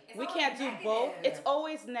bitchy. Yeah. It's We always can't do negative. both. Yeah. It's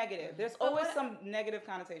always negative. There's But always what- some negative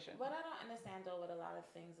connotation. What I don't understand though with a lot of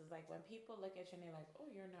things is like when people look at you and they're like, "Oh,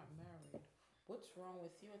 you're not married. What's wrong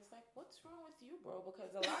with you?" It's like, "What's wrong with you, bro?"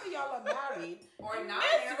 Because a lot of y'all are married Or and not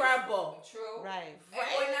miserable. married. True. Right.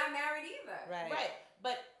 Or not married either. Right. Right.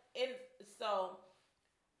 But so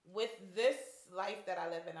with this life that I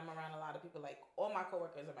live in, I'm around a lot of people. Like all my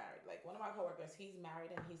coworkers are married. Like one of my coworkers, he's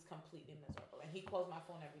married and he's completely miserable, and he calls my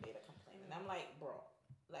phone every day to complain. And I'm like, bro,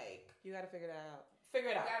 like You got to figure that out.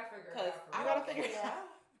 figure it You out. gotta figure it Because out. I You gotta gotta figure figure it it out.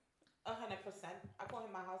 100%. I call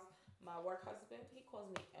him my work husband. He calls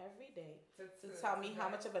me every day to tell me how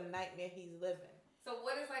much of a nightmare he's living. So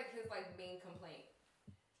what is like his like main complaint?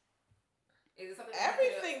 Is it something?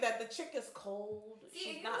 Everything that the chick is cold, See,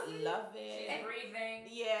 she's not see? loving. She's breathing.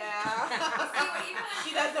 Yeah.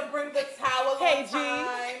 She doesn't bring the towel Hey, on G.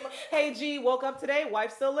 time. Hey, G, woke up today.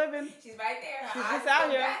 Wife still living. She's right there. Her She's eyes just out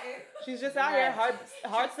still here. batting. She's just out here.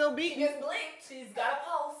 Heart still She beating. just blinked. She's got a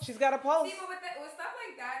pulse. She's got a pulse. See, but with stuff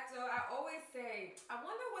like that, so I always say, I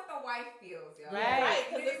wonder what the wife feels, yo. Right. Right,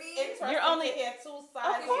 You because know what I it's mean? interesting You're only- to hear two Of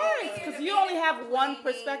sides. course, because you only have one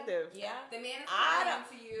perspective. Yeah. The man is I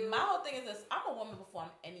complaining to you. My whole thing is this: I'm a woman before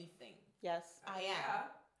I'm anything. Yes. I am. Yeah.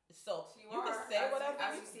 So You you can are, say as whatever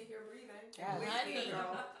as you you see here breathing. Yes. Honey.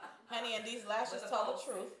 honey, and these lashes With a tell the pulse.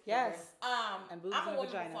 truth. Yes. And boobs I'm a and a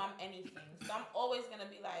woman vagina. before I'm anything. So I'm always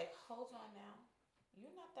gonna be like, hold on now.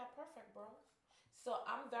 You're not that perfect, bro. So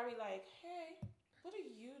I'm very like, hey, what are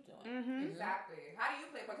you doing? Mm-hmm. Exactly. How do you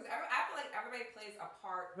play? Because I feel like everybody plays a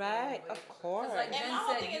part. Right, in of relationships. course. like And Jen my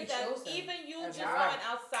whole said, thing you is that chose him even you as just your going wife.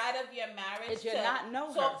 outside of your marriage If you to not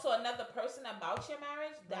know talk her. to another person about your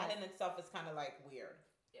marriage, that Right. in itself is kind of like weird.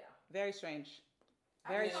 Very strange.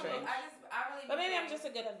 I Very just- strange. I really. But maybe think- I'm just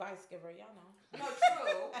a good advice giver, y'all know. No,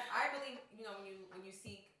 true. I believe when you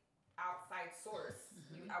seek outside source,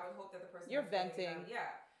 I would hope that the person You're that's getting venting. them-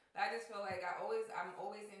 yeah. I just feel like I'm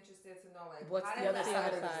always interested to know like What's how the does other that-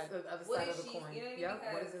 side of side? the other What side is of the she- coin? you know what I mean? Yep.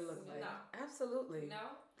 What does it Because, look like? no. Absolutely. No,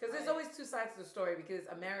 Because there's Right. always two sides to the story. Because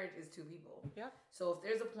a marriage is two people. Yep. So if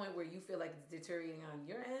there's a point where you feel like it's deteriorating on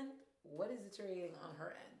your end, what is deteriorating on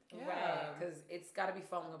her end? Yeah. Right. Because it's got to be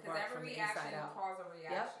falling because apart from every the reaction inside out. cause a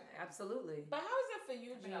Yep. reaction. Absolutely. But how is it for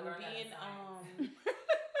you, I think Jean, I learned that in being science.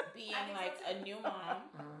 being I think like so, too. a new mom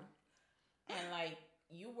Uh-huh. and like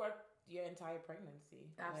you worked your entire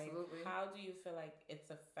pregnancy? Absolutely. Like, how do you feel like it's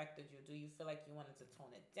affected you? Do you feel like you wanted to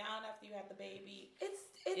tone it down after you had the baby? It's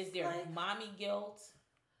Is there like, mommy guilt?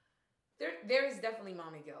 there is definitely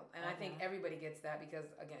mommy guilt, and I think Uh-huh. everybody gets that because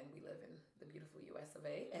again we live in the beautiful U.S. of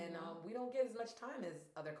A. And Mhm. we don't get as much time as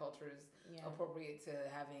other cultures Yeah. appropriate to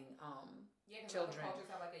having Yeah, 'cause children. other cultures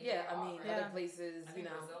have like a yeah, year I off, mean, right? Yeah. other places, I you think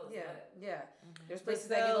know, Brazil is yeah, lit. yeah. Mhm. There's places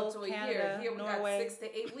that Brazil, go to a year. Canada, Here we Norway. got 6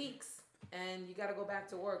 to 8 weeks, and you got to go back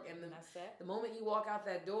to work. And And that's it. the moment you walk out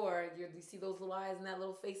that door, you see those little eyes and that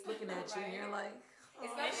little face looking at you, and you're like, It's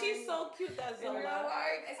And like she's so cute, that and you're Zola.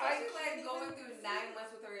 like, Especially I like can't going even through see 9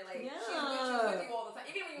 months with her, you're like Yeah. she was with you all the time.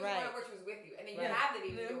 Even when you was Right. going to work, she was with you, and then you Right. have the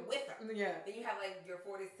baby, Yeah. you're with her. Yeah. Then you have like your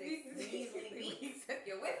 4 to 6 measly weeks,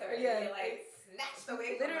 you're with her. Yeah. And you're like, snap. snatched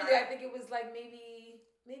away from Literally, her. I think it was like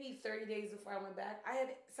maybe 30 days before I went back. I had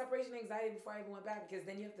separation anxiety before I even went back because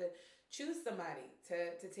then you have to choose somebody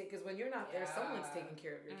to take. Because when you're not there, someone's taking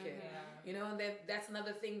care of your kid. You know, and then that's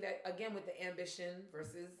another thing that again with the ambition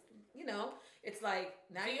versus, you know, it's like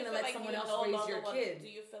now you're gonna let someone else raise your kid. Do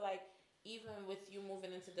you feel like even with you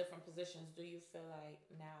moving into different positions, do you feel like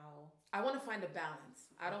now I want to find a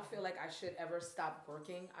balance. I don't feel like I should ever stop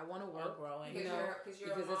working. I want to work, growing? you know, because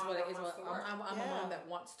because that's what it is. I'm a Yeah. mom that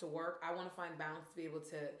wants to work. I want to find balance to be able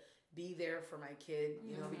to be there for my kid,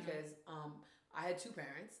 you know, because I had two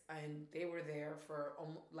parents and they were there for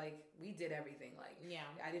like we did everything. Like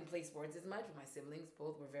I didn't play sports as much, but my siblings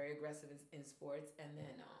both were very aggressive in sports, and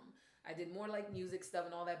then I did more like music stuff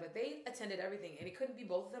and all that, but they attended everything, and it couldn't be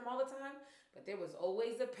both of them all the time, but there was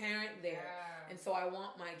always a parent there. And so I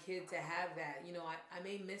want my kid to have that. You know, I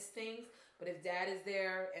may miss things, but if dad is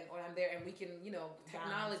there or I'm there and we can, you know,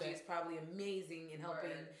 technology is probably amazing in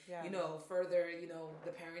helping, you know, further, you know, the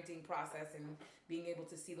parenting process and being able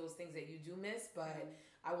to see those things that you do miss, but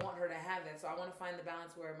I want her to have that. So I want to find the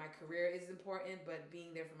balance where my career is important, but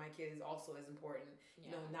being there for my kid is also as important. You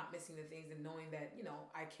know, not missing the things and knowing that, you know,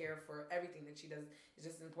 I care for everything that she does is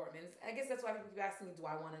just as important. And I guess that's why people keep asking me, do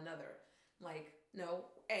I want another? Like, no,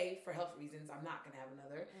 A, for health reasons, I'm not going to have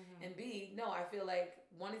another. And B, no, I feel like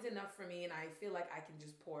one is enough for me, and I feel like I can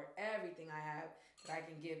just pour everything I have that I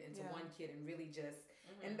can give into one kid and really just,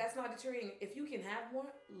 and that's not deterring. If you can have more,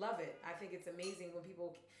 love it. I think it's amazing when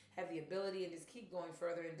people have the ability and just keep going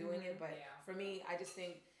further and doing it. But for me, I just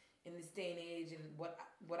think in this day and age and what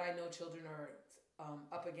I know children are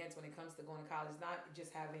up against when it comes to going to college, not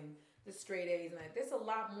just having the straight A's, and there's a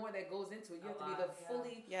lot more that goes into it. You have to be the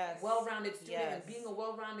fully well-rounded student, and being a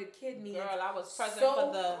well-rounded kid means. Girl, I was present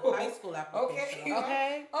for the high school application.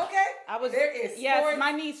 Okay. I was. There is Yes,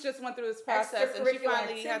 my niece just went through this process, and she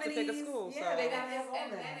finally had to pick a school. Yeah, they gotta have all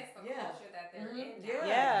and that. then it's the culture that they're in now.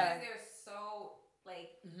 Yeah. Because they're so like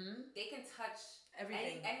they can touch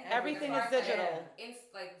everything. Everything is digital. In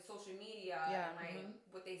like social media and like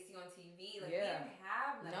what they see on TV. Like we Yeah. didn't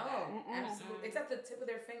have none of that. Absolutely. It's at the tip of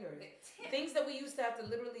their fingers. The tip. Things that we used to have to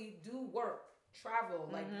literally do work, travel,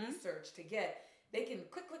 like research to get, they can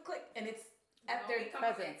click, and it's at their we come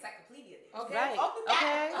with presence. encyclopedia. Okay. Right.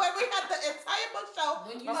 Okay. When we had the entire bookshelf.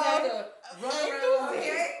 When you had to run around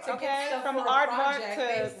to get stuff from for a aardvark project, to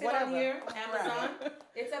they sit on whatever. here, Amazon.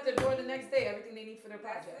 It's at the door the next day. Everything they need for their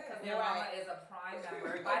That's project. it. Your mama is a Prime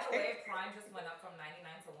member. By the way, Prime just went up from 99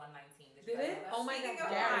 to 119. Did it? Oh my God, Speaking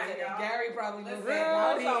of Gary! Prime, y'all. Gary probably knows Listen,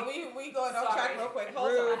 that. Hold on, we going off track real quick.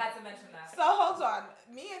 Hold I on. had to mention that. So hold on.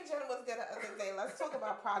 Me and Jen was gonna other day. Let's talk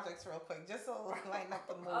about projects real quick, just so lighten up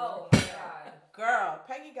the mood. Oh my God. Girl,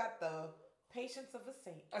 Peggy got the patience of a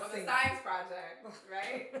saint. Well, the science project,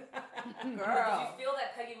 right? Did Girl. you feel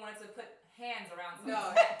that Peggy wanted to put hands around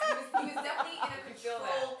No, something? he was definitely in a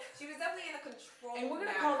control. She was definitely in a control. And we're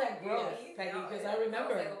gonna call that growth, Peggy, because I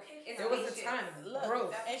remember It's there was a patience. time Look,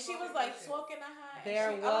 growth. and she was like talking to her. and There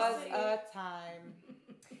she- I was sitting- a time.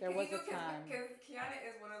 There was a time. Because Kiana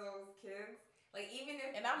is one of those kids. Like even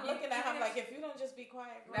if And I'm looking at him like, if you don't just be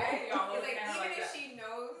quiet, girl. right, Y'all it's looking like at her even like if that. she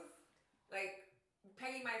knows, like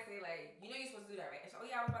Peggy might say like, you know you're supposed to do that, right? And she, oh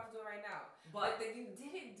yeah, I'm about to do it right now. But then you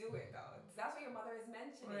didn't do it though. That's what your mother is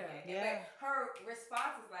mentioning. Yeah. It. And like her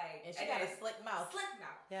response is like, And she got a slick mouth. slick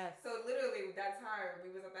now. Yes. So literally that time we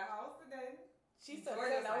was at the house and then She said,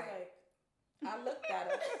 Georgia's and I was like, I looked at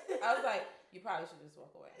her. I was like, you probably should just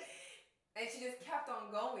walk away. and she just kept on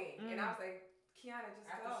going. And I was like, Kiana, just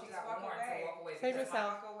After go. she Just got walk warned away. to walk away. Save because yourself.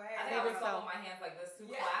 Walk away. I think Save I was yourself. with my hands like this, too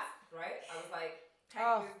Yeah. clasped, right? I was like, Peggy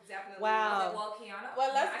Oh, was definitely I wow. was like, well, Kiana,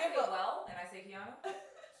 Well, let's when I give say a- well, and I say Kiana,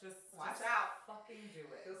 just Watch just out. fucking do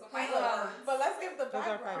it. Do some But, fighting words. but let's give the Those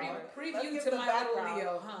are background. fighting Preview Let's to give the my little background.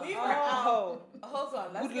 Leo, huh? We were out. Oh. Hold on.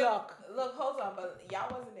 Let's Good luck. Look, hold on. But y'all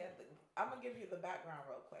wasn't there. I'm going to give you the background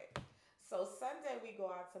real quick. So Sunday we go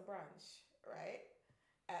out to brunch, right?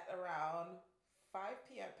 At around 5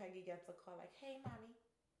 p.m. Peggy gets a call like, hey, mommy,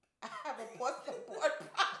 I have a Boston board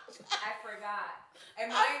project. I forgot.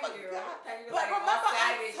 And I mind you, forgot. Peggy was But like, remember, all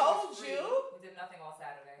Saturday I she told was free. you. We did nothing all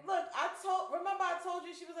Saturday. Look, remember I told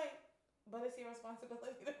you, she was like, but it's your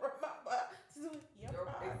responsibility to remember to do your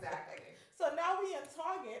project. Exactly. So now we in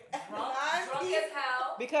Target at Drunk 9 as p.m.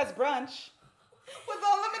 hell. Because brunch. with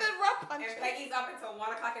unlimited rum punch. And Peggy's up until 1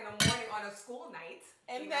 o'clock in the morning on a school night.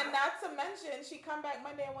 And you then know? not to mention, she come back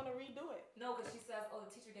Monday and want to redo it. No, because she says, oh,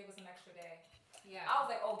 the teacher gave us an extra day. Yeah. I was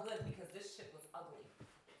like, oh, good, because this shit was ugly.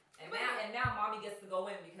 And now mommy gets to go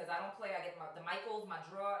in because I don't play. I get the Michaels, my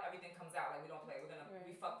drawer, everything comes out. Like, we don't play.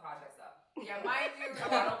 We fuck projects up. Yeah, mind you,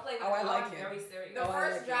 I don't play with I it. like I'm it. very serious. the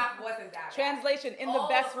first draft wasn't that bad. Translation in the Oh,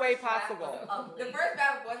 best way first draft possible. was ugly. The first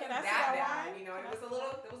draft wasn't Can I see that that bad, line? you know. There was a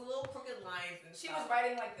little crooked lines and She stuff. was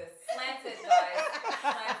writing like this. Slanted, guys.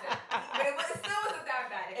 Slanted. But it still wasn't that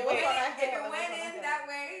bad. If It was on her if hair, it it was went on her in hair. that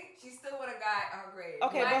way, she still would have got her grade.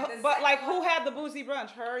 Okay, the but like, second who one- had the boozy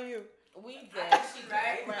brunch? Her or you? We I did. think she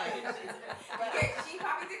right. Right. Yeah, she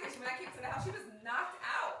probably did because when I came to the house, she was knocked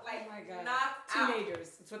out. Like, Oh my God. knocked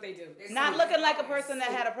Teenagers. That's what they do. out. They're Not sweet. looking like a person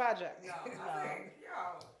that had a project. No, I was like,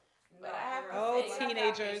 yo. But I have to Oh, say,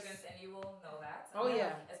 teenagers. And you will know that. Oh,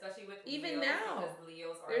 yeah. Especially with Even Leos, now. because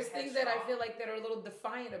Leos are There's things that I headstrong. feel like that are a little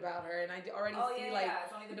defiant about her, and I already Oh, see yeah, like yeah.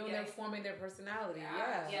 It's only the when they're beginning. forming their personality.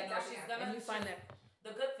 Yeah. Yeah, no, she's gonna. And you find that.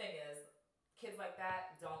 The good thing is, kids like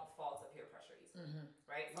that don't fall to peer pressure easily, Mm-hmm.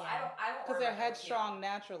 right? So Yeah. I don't. Because they're headstrong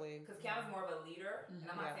naturally. Because Kiana's more of a leader, and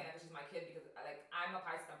I'm not Yeah. saying that 'cause she's my kid because like I'm a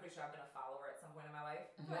Pisces. I'm pretty sure I've been a follower at some point in my life.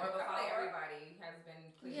 Mhm. More of a I feel like follower. everybody has been.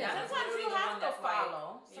 Yeah. Kiana's Sometimes literally you the have one to that's like- follow.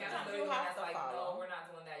 Kiana's Sometimes literally you the one have that's to like, follow. no, we're not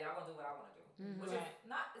doing that. Y'all gonna do what I want to do, which Right. is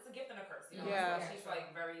not. It's a gift and a curse, you know. Yeah. So she's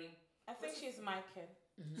like very. I think she's my kid.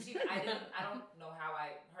 I don't know how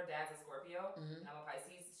her dad's a Scorpio Mhm. and I'm a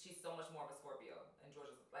Pisces. She's so much more of a Scorpio and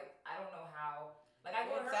Georgia's like, I don't know how, like I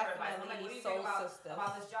go to We're her for advice. I'm like, definitely what do you soul think sisters.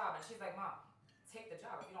 about this job? And she's like, Mom, take the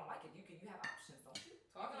job. If you don't like it, you have options, don't you?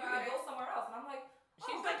 Talk You about can it. go somewhere else. And I'm like,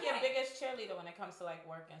 She's oh, like good your point. biggest cheerleader when it comes to like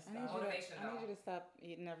work and I need stuff. you Motivation, to, I need you to stop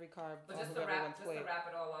eating every carb But off just of to wrap everyone's plate.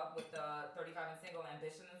 it all up with the 35 and single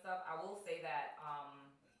ambition and stuff, I will say that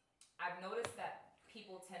I've noticed that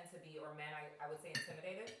people tend to be, or men, I would say,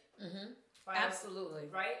 intimidated. Mm-hmm. by- Absolutely.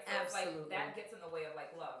 Right? So it's like Absolutely. that gets in the way of like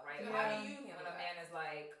love, right? So Yeah. how do you handle When a that? man is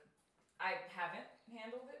like, I haven't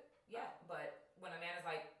handled it yet, but when a man is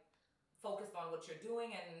like focused on what you're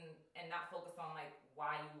doing and not focused on like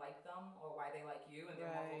why you like them or why they like you, and they're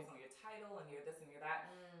more Right. focused on your title and your this and your that,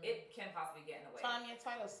 it can possibly get in the way. Tell me your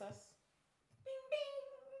title, sis. Bing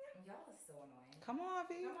bing. Y'all are so annoying. Come on,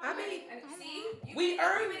 V. Come on, I mean, and come see, you We can-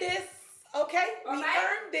 earned this, okay? We Alright.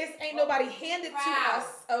 earned this. Ain't nobody handed to Proud. us,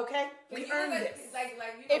 okay? When We you earned look this. at, like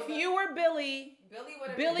you know, If you were Billy, Billy would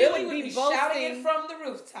have Billy Billy would would be be shouting boasting. it from the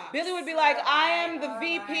rooftops. Billy would be like, I am the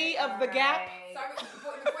VP of the Gap. Sorry,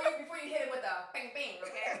 before you hit it with a bang bang,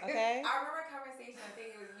 okay? Okay. I remember a conversation. I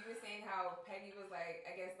think it was you were saying how Peggy was like,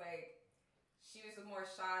 I guess like she was more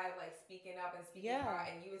shy of like speaking up and speaking Yeah. out,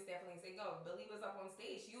 and you was definitely saying, no, if Billy was up on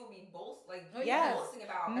stage, she would be Yes. boasting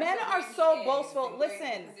about. Men that's are where he so is boastful. and where the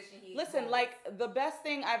Listen, position he Listen, holds. like the best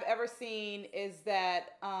thing I've ever seen is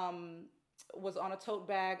that was on a tote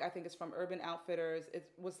bag. I think it's from Urban Outfitters. It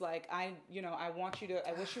was like I want you to.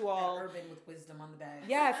 I wish you all. Urban with wisdom on the bag.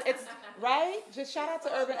 Yes, it's right. Just shout out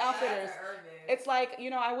to Urban Outfitters. Shout out to Urban. It's like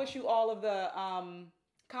I wish you all of the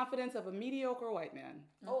confidence of a mediocre white man.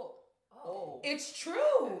 Oh. It's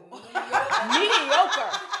true.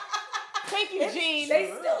 Mediocre. Thank you, Jean. They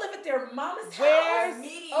still live at their mama's Where's house.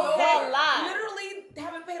 the lie? Literally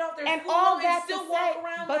haven't paid off their And school all loan that still to walk say,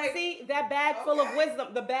 around but like, see that bag full of okay.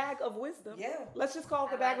 wisdom, the bag of wisdom. yeah. Let's just call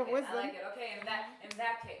it the I bag like of wisdom. I like it. Okay, in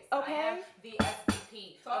that case, Okay. I am the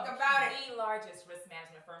SVP Talk of about it. the largest risk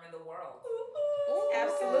management firm in the world.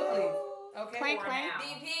 Absolutely. Okay. Clank, For clank. now.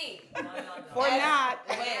 VP. For not.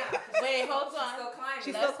 Wait, hold on. Still climbing.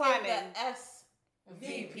 She's Let's still climbing. give the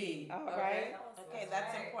SVP. All right. Okay,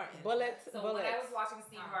 that's important. Bullets. So when I was bullets. watching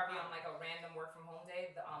Steve Harvey on like a random work from home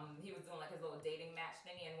day, he was doing like his little dating match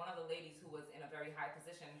thingy, and one of the ladies who was in a very high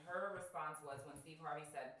position, her response was when Steve Harvey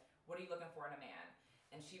said, "What are you looking for in a man?"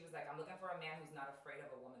 And she was like, "I'm looking for a man who's not afraid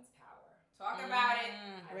of a woman's power." Talk about it.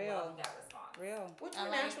 I Real. love that response. Real. What I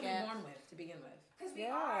you like naturally it. born with to begin with. Cause we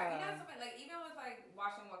Yeah. are, you know, something like even with like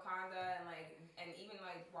watching Wakanda and even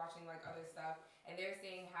like watching like other stuff, and they're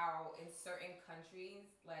saying how in certain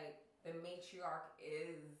countries like the matriarch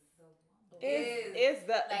is Is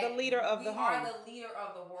the like, leader of the we are home. the leader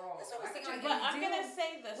of the world. That's what I was think, such a like, But in I'm deal- gonna say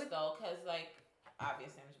this though, cause like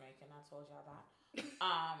obviously I'm Jamaican. I told y'all that.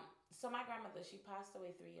 So my grandmother, she passed away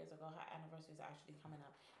 3 years ago. Her anniversary is actually coming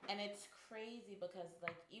up, and it's crazy because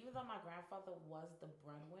like even though my grandfather was the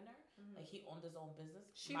breadwinner, like he owned his own business,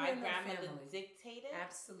 She my ran that grandmother family. dictated.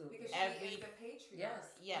 Absolutely. because every- she is the patriarch.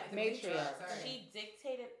 Yes. The Matriarch. sorry. She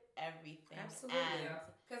dictated everything. Absolutely. And,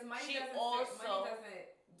 Because money She doesn't also- money doesn't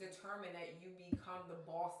determine that you become the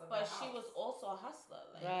boss of but the house. she was also a hustler.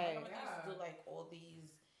 Like Right. my grandmother used to do like all these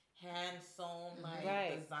hand sewn like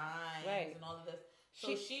Right. designs Right. and all of this.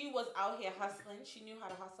 So she was out here hustling. She knew how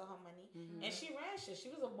to hustle her money, and she ran shit. She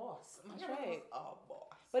was a boss. My That's grandmother right. was a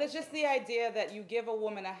boss. But it's just the idea that you give a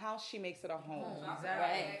woman a house, she makes it a home. Exactly.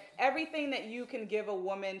 Right. Everything that you can give a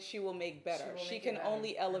woman, she will make better. She can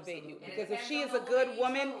only elevate you. And it Because if depends she on is a the good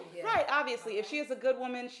woman you woman, choose. right, obviously, if she is a good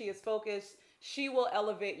woman, she is focused, she will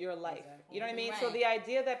elevate your life. Exactly. You know what I mean? So Right. the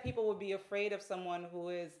idea that people would be afraid of someone who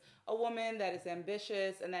is a woman that is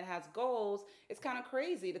ambitious and that has goals, it's kind of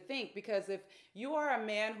crazy to think, because if you are a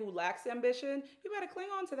man who lacks ambition, you better cling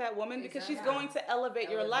on to that woman because she's Exactly. going to elevate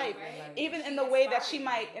your life. Right. Even She in the way that inspires she you.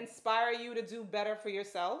 might inspire you to do better for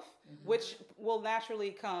yourself, which will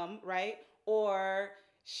naturally come, right? Or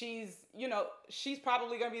she's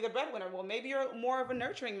probably going to be the breadwinner. Well, maybe you're more of a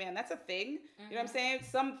nurturing man. That's a thing. You know what I'm saying?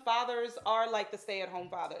 Some fathers are like the stay-at-home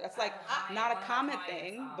father. That's like not a common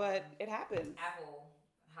thing, but it happens. Apple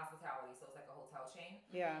Hospitality, so it's like a hotel chain.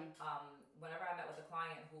 Yeah. Whenever I met with a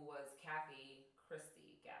client who was Kathy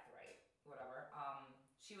Christie Gathright, whatever,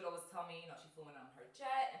 she would always tell me, she flew in on her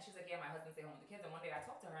jet, and she's like, yeah, my husband stay home with the kids. And one day I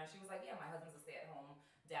talked to her, and she was like, yeah, my husband's a stay-at-home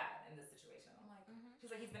dad in this situation. I'm like, she's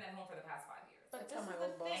like, he's been at home for the past 5 years. But That's this how is my the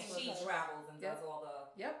old boss thing. was. She travels and does all the.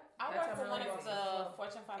 Yep. I That's work how for my one old of boss the was.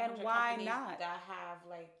 Fortune 500 And why companies not? that have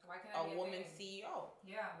like Why can't a I be woman thing? CEO.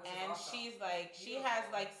 Yeah, which is And awesome. she's like, she has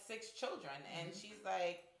like 6 children, and she's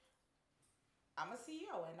like, I'm a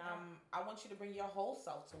CEO, and I want you to bring your whole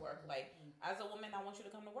self to work. Like, as a woman, I want you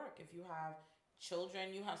to come to work. If you have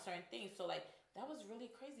children, you have certain things. So like, that was really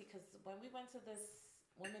crazy, because when we went to this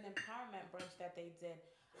women empowerment brunch that they did,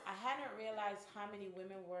 I hadn't realized how many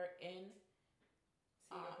women were in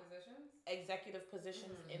CEO positions. executive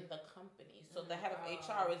positions in the company. So the head of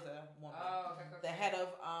HR is a woman. Oh, okay. The head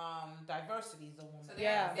of diversity is a woman. So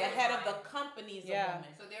Yeah. The head of the company is a Yeah.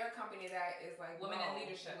 woman. So they're a company that is like Women in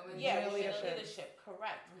leadership. Women Yeah, Women in women in leadership. leadership,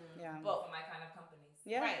 correct. Yeah. But For my kind of companies.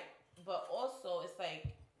 Yeah. right, but also it's like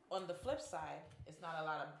on the flip side, it's not a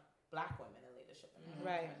lot of black women in leadership in the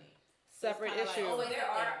Right. company. So it's Separate kinda like, issue. oh, But it's there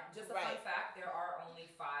a are, thing. just a Right. fun fact, there are only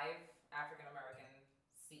 5 African American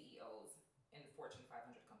CEOs in Fortune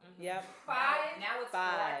 500 companies. Yep. 5? Now it's 4,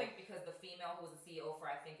 I 5. think, because the female who was a CEO for,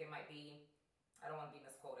 I think it might be, I don't want to be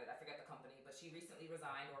misquoted, I forget the company, but she recently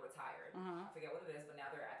resigned or retired. Uh-huh. I forget what it is, but now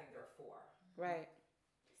I think there are 4. Right.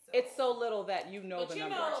 It's so little that you know But the you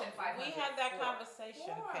number. know, Fortune 500, we had that 4.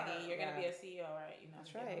 conversation, Peggy. You're gonna Yeah. be a CEO, right? You know,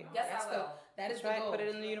 That's give right. them Yes, That's I the- will. That is That's the right. goal. Put it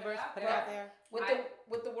in the universe. Put it out there.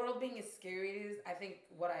 With the world being as scary as it is, I think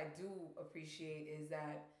what I do appreciate is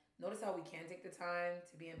that notice how we can take the time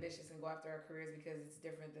to be ambitious and go after our careers, because it's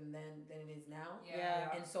different than then than it is now.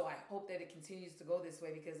 Yeah. And so I hope that it continues to go this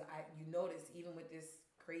way, because you notice even with this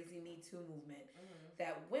crazy Me Too movement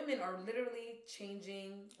that women are literally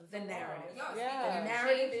changing the narrative. No, Yeah. The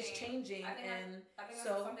narrative is changing, I think and I think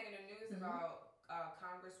so- there's something in the news about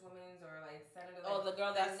congresswomen's or like senators. Oh, the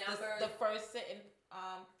girl that's numbers- the first sitting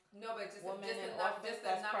No, but just woman just in the, office just the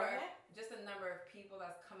that's number pregnant? just the number of people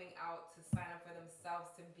that's coming out to sign up for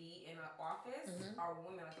themselves to be in an office are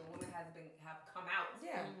women. Like the women have come out.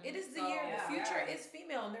 yeah, it is the So, year. yeah, The future yeah. is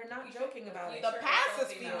female, and they're not Future- joking about it. the Future past is is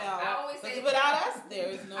so female. I always say Because without us, there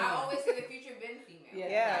is no. I always say the future been female.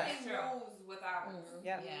 Yeah. Nothing moves without us.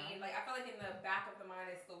 Yeah. You know what I mean? Like I feel like in the back of the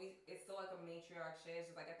mind, it's still like a matriarch shit. It's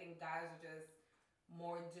just like I think guys are just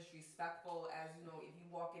more disrespectful as if you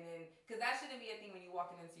walking in, because that shouldn't be a thing when you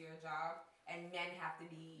walking into your job and men have to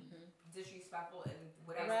be disrespectful in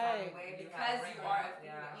whatever Right. way You because gotta you bring are it a up,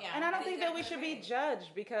 female. yeah. Yeah. And I don't I think think that we that's should the be thing.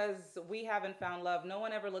 judged because we haven't found love. No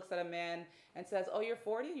one ever looks at a man and says, "Oh, you're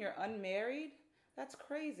 40 and you're unmarried." That's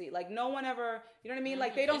crazy. Like no one ever, you know what I mean?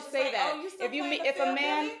 Like they don't It's just say like, that. "Oh, you still If you playing meet, the if a field,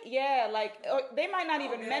 man, Billy?" yeah, like or they might not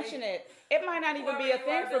even Billy. mention it. It might not even Whoever be a you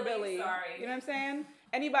thing are, for Billy, Billy. sorry. You know what I'm saying?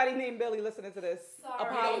 Anybody named Billy listening to this? Sorry.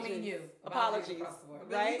 Apologies. We don't mean you. Apologies. Across the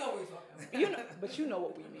board. Right? what we're talking about. You know, but you know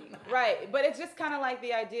what we mean, right? But it's just kind of like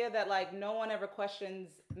the idea that like no one ever questions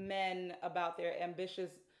men about their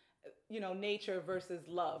ambitious, nature versus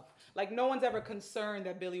love. Like no one's ever concerned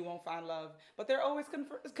that Billy won't find love, but they're always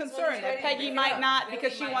concerned that ready to Peggy pick it might up. not Billy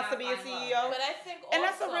because she might wants to not be a find love. CEO. But I think also, And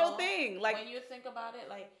that's a real thing. Like when you think about it,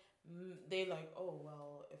 like they like, oh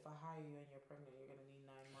well, if I hire you and you're pregnant, you're gonna need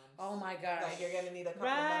 9 months. Oh my gosh. Like you're gonna need a couple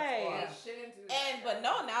Right. of They months off. shouldn't do that. And but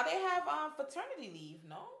no, now they have paternity leave.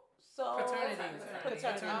 No, so Paternity.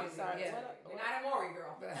 Paternity. I'm Paternity, sorry. yeah. You're not a Maury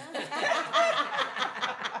girl.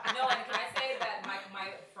 No, and can I say that my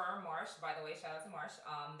firm Marsh, by the way, shout out to Marsh.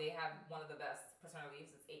 They have one of the best paternity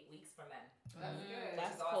leaves. It's 8 weeks for men. That's good.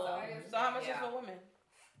 That's is cool. awesome. So how much is Yeah. for women?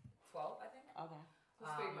 12, I think. Okay.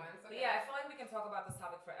 It's 3 months. But Okay. yeah, I feel like we can talk about this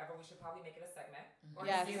topic forever. We should probably make it a segment. Or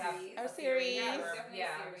Yes. do you have Our a series. Yeah, we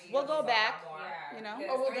series. should We'll go talk back. more. Yeah. You know?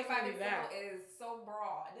 Because Oh, we'll 35 definitely be and back. single is so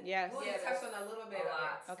broad. Yes. We'll Yeah, just touch on a little bit A of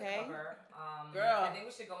lot it. Okay. to cover. Girl. I think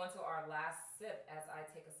we should go into our last sip as I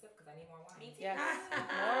take a sip because I need more wine. Me too. Yes.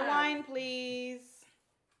 More wine, please.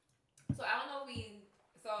 So I don't know if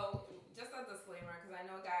so just a disclaimer, because I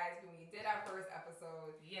know, guys, when we did our first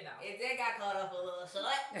episode, You know. it did got cut off a little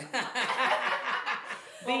short.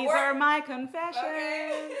 These are my confessions.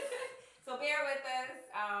 Okay. So bear with us.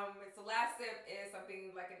 So last sip is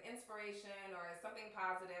something like an inspiration or something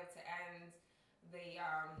positive to end the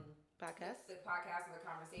Podcast. the podcast or the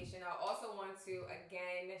conversation. I also want to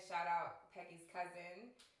again shout out Peggy's cousin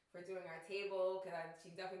for doing our table, because she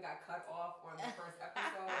definitely got cut off on the first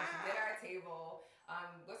episode. She did our table.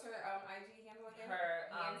 What's her IG handle again? Her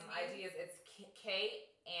And's IG is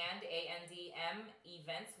KANDM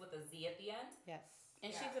events with a Z at the end. Yes.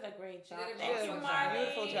 And she Yeah. did a great She job. did a Thank beautiful you, job. Marley.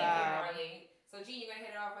 Beautiful Thank you, job. Marley. So G, you're gonna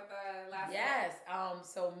hit it off with the last Yes.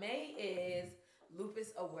 So May is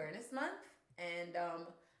Lupus Awareness Month, and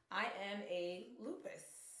I am a lupus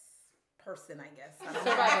person, I guess. I don't know.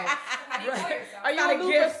 Survivor. How do you call yourself? Are you Not a a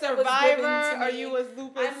lupus gift that was given survivor? to Are me. you a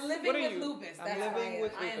lupus? I'm living What are with you? lupus. I'm That's living who I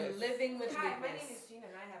with am. I am lupus. living with Hi, lupus. my name is Gina,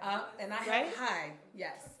 and I have lupus. And I have Right? hi,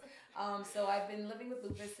 yes. So I've been living with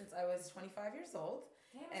lupus since I was 25 years old.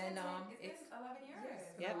 Damn, and, it's been 11 years. Yes,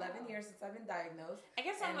 it's been Yep. 11 years since I've been diagnosed. I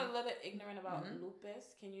guess I'm And- a little ignorant about Mhm.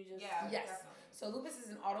 lupus. Can you just? Yeah, Yes. definitely. So lupus is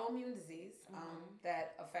an autoimmune disease Mhm.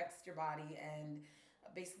 that affects your body, and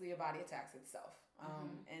basically your body attacks itself.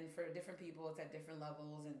 And for different people, it's at different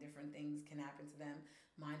levels, and different things can happen to them.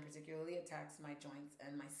 Mine particularly attacks my joints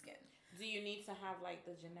and my skin. Do you need to have like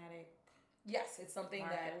the genetic? Yes, it's something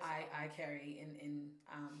that Marcus. I carry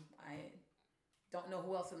I don't know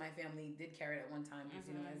who else in my family did carry it at one time, because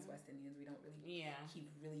you know, as West Indians, we don't really Yeah.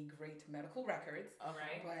 keep really great medical records.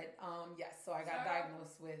 Right. But yes, so I got So-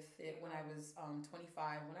 diagnosed with it when I was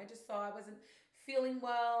 25, when I just saw I wasn't feeling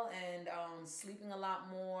well, and sleeping a lot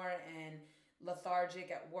more, and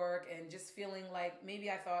lethargic at work, and just feeling like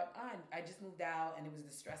maybe I thought I just moved out, and it was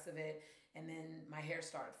the stress of it, and then my hair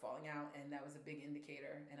started falling out, and that was a big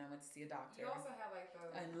indicator, and I went to see a doctor. You also have like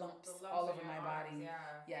the And lumps the all in over your my arms, body.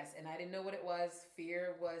 Yeah. Yes, and I didn't know what it was.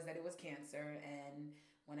 Fear was that it was cancer, and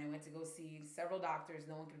when I went to go see several doctors,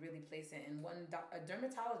 no one could really place it, and a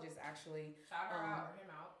dermatologist actually. Shout her out or him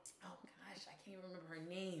out. Oh gosh, I can't remember her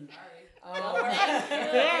name. Sorry.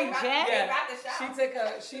 Dang, Jen. You Yeah. got the shout.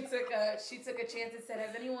 She took a chance and said,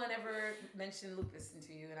 "Has anyone ever mentioned lupus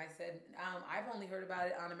to you?" And I said, "I've only heard about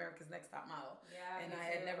it on America's Next Top Model, Yeah. and me I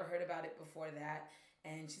had too. never heard about it before that."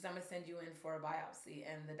 And she's, "I'm gonna send you in for a biopsy."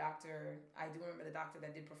 And the doctor, I do remember the doctor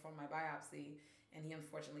that did perform my biopsy, and he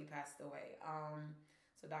unfortunately passed away.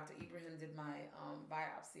 So Dr. Ibrahim did my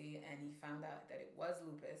biopsy, and he found out that it was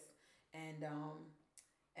lupus, and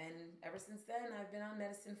ever since then I've been on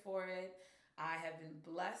medicine for it. I have been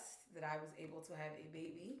blessed that I was able to have a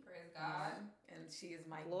baby. Praise God. And she is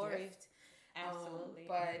my Glory. gift. Absolutely.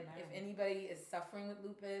 But Amen. if anybody is suffering with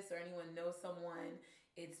lupus, or anyone knows someone,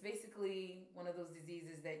 it's basically one of those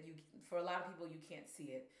diseases that for a lot of people, you can't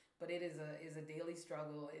see it, but it is a daily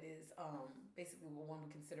struggle. It is basically what one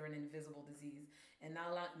would consider an invisible disease, and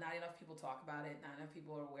not enough people talk about it. Not enough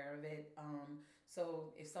people are aware of it.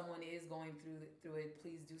 So if someone is going through it,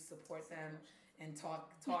 please do support them and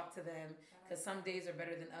talk to them, because some days are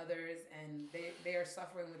better than others, and they are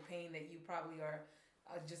suffering with pain that you probably are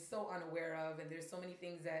just so unaware of. And there's so many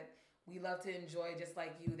things that we love to enjoy just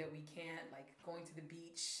like you that we can't, like going to the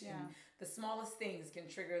beach. Yeah. And the smallest things can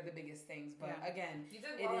trigger the biggest things. But Yeah. again, You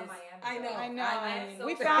did it well in is. Miami. I know. I know. I am so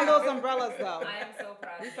We proud. found those umbrellas though. I am so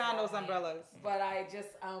proud. We of found you. those umbrellas. But I just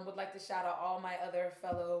would like to shout out all my other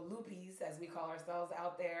fellow loopies, as we call ourselves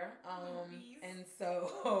out there. Loopies. And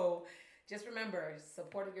so just remember,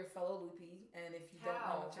 support your fellow loopy. And if you don't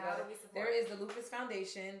know much How about do it, we support? there is the Lupus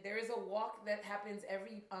Foundation. There is a walk that happens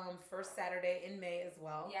every first Saturday in May as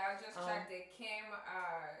well. Yeah, I just checked it. Kim,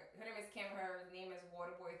 her name is Kim. Her name is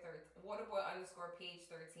Waterboy _page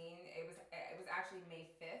 13. It was actually May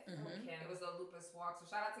 5th. Mhm. Kim. It was a lupus walk. So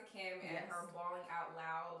shout out to Kim and Yes. her Balling Out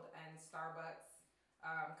Loud and Starbucks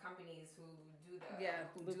companies who do the Yeah,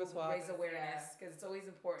 who Lupus do walk. raise awareness, because it's always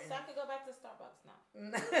important. So I could go back to Starbucks now.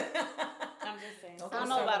 I'm just saying. Don't I don't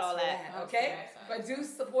go know about Starbucks all for that. okay? Sorry. But do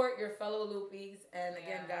support your fellow loopies, and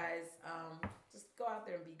again, Yeah. guys, just go out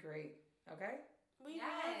there and be great. Okay? We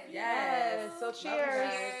Yes. love you. Yes. So Love you cheers.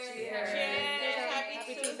 guys. Cheers. Cheers. Happy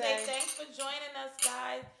Happy Tuesday. Tuesday. Thanks for joining us,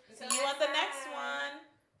 guys. See Until you on the next next time. one.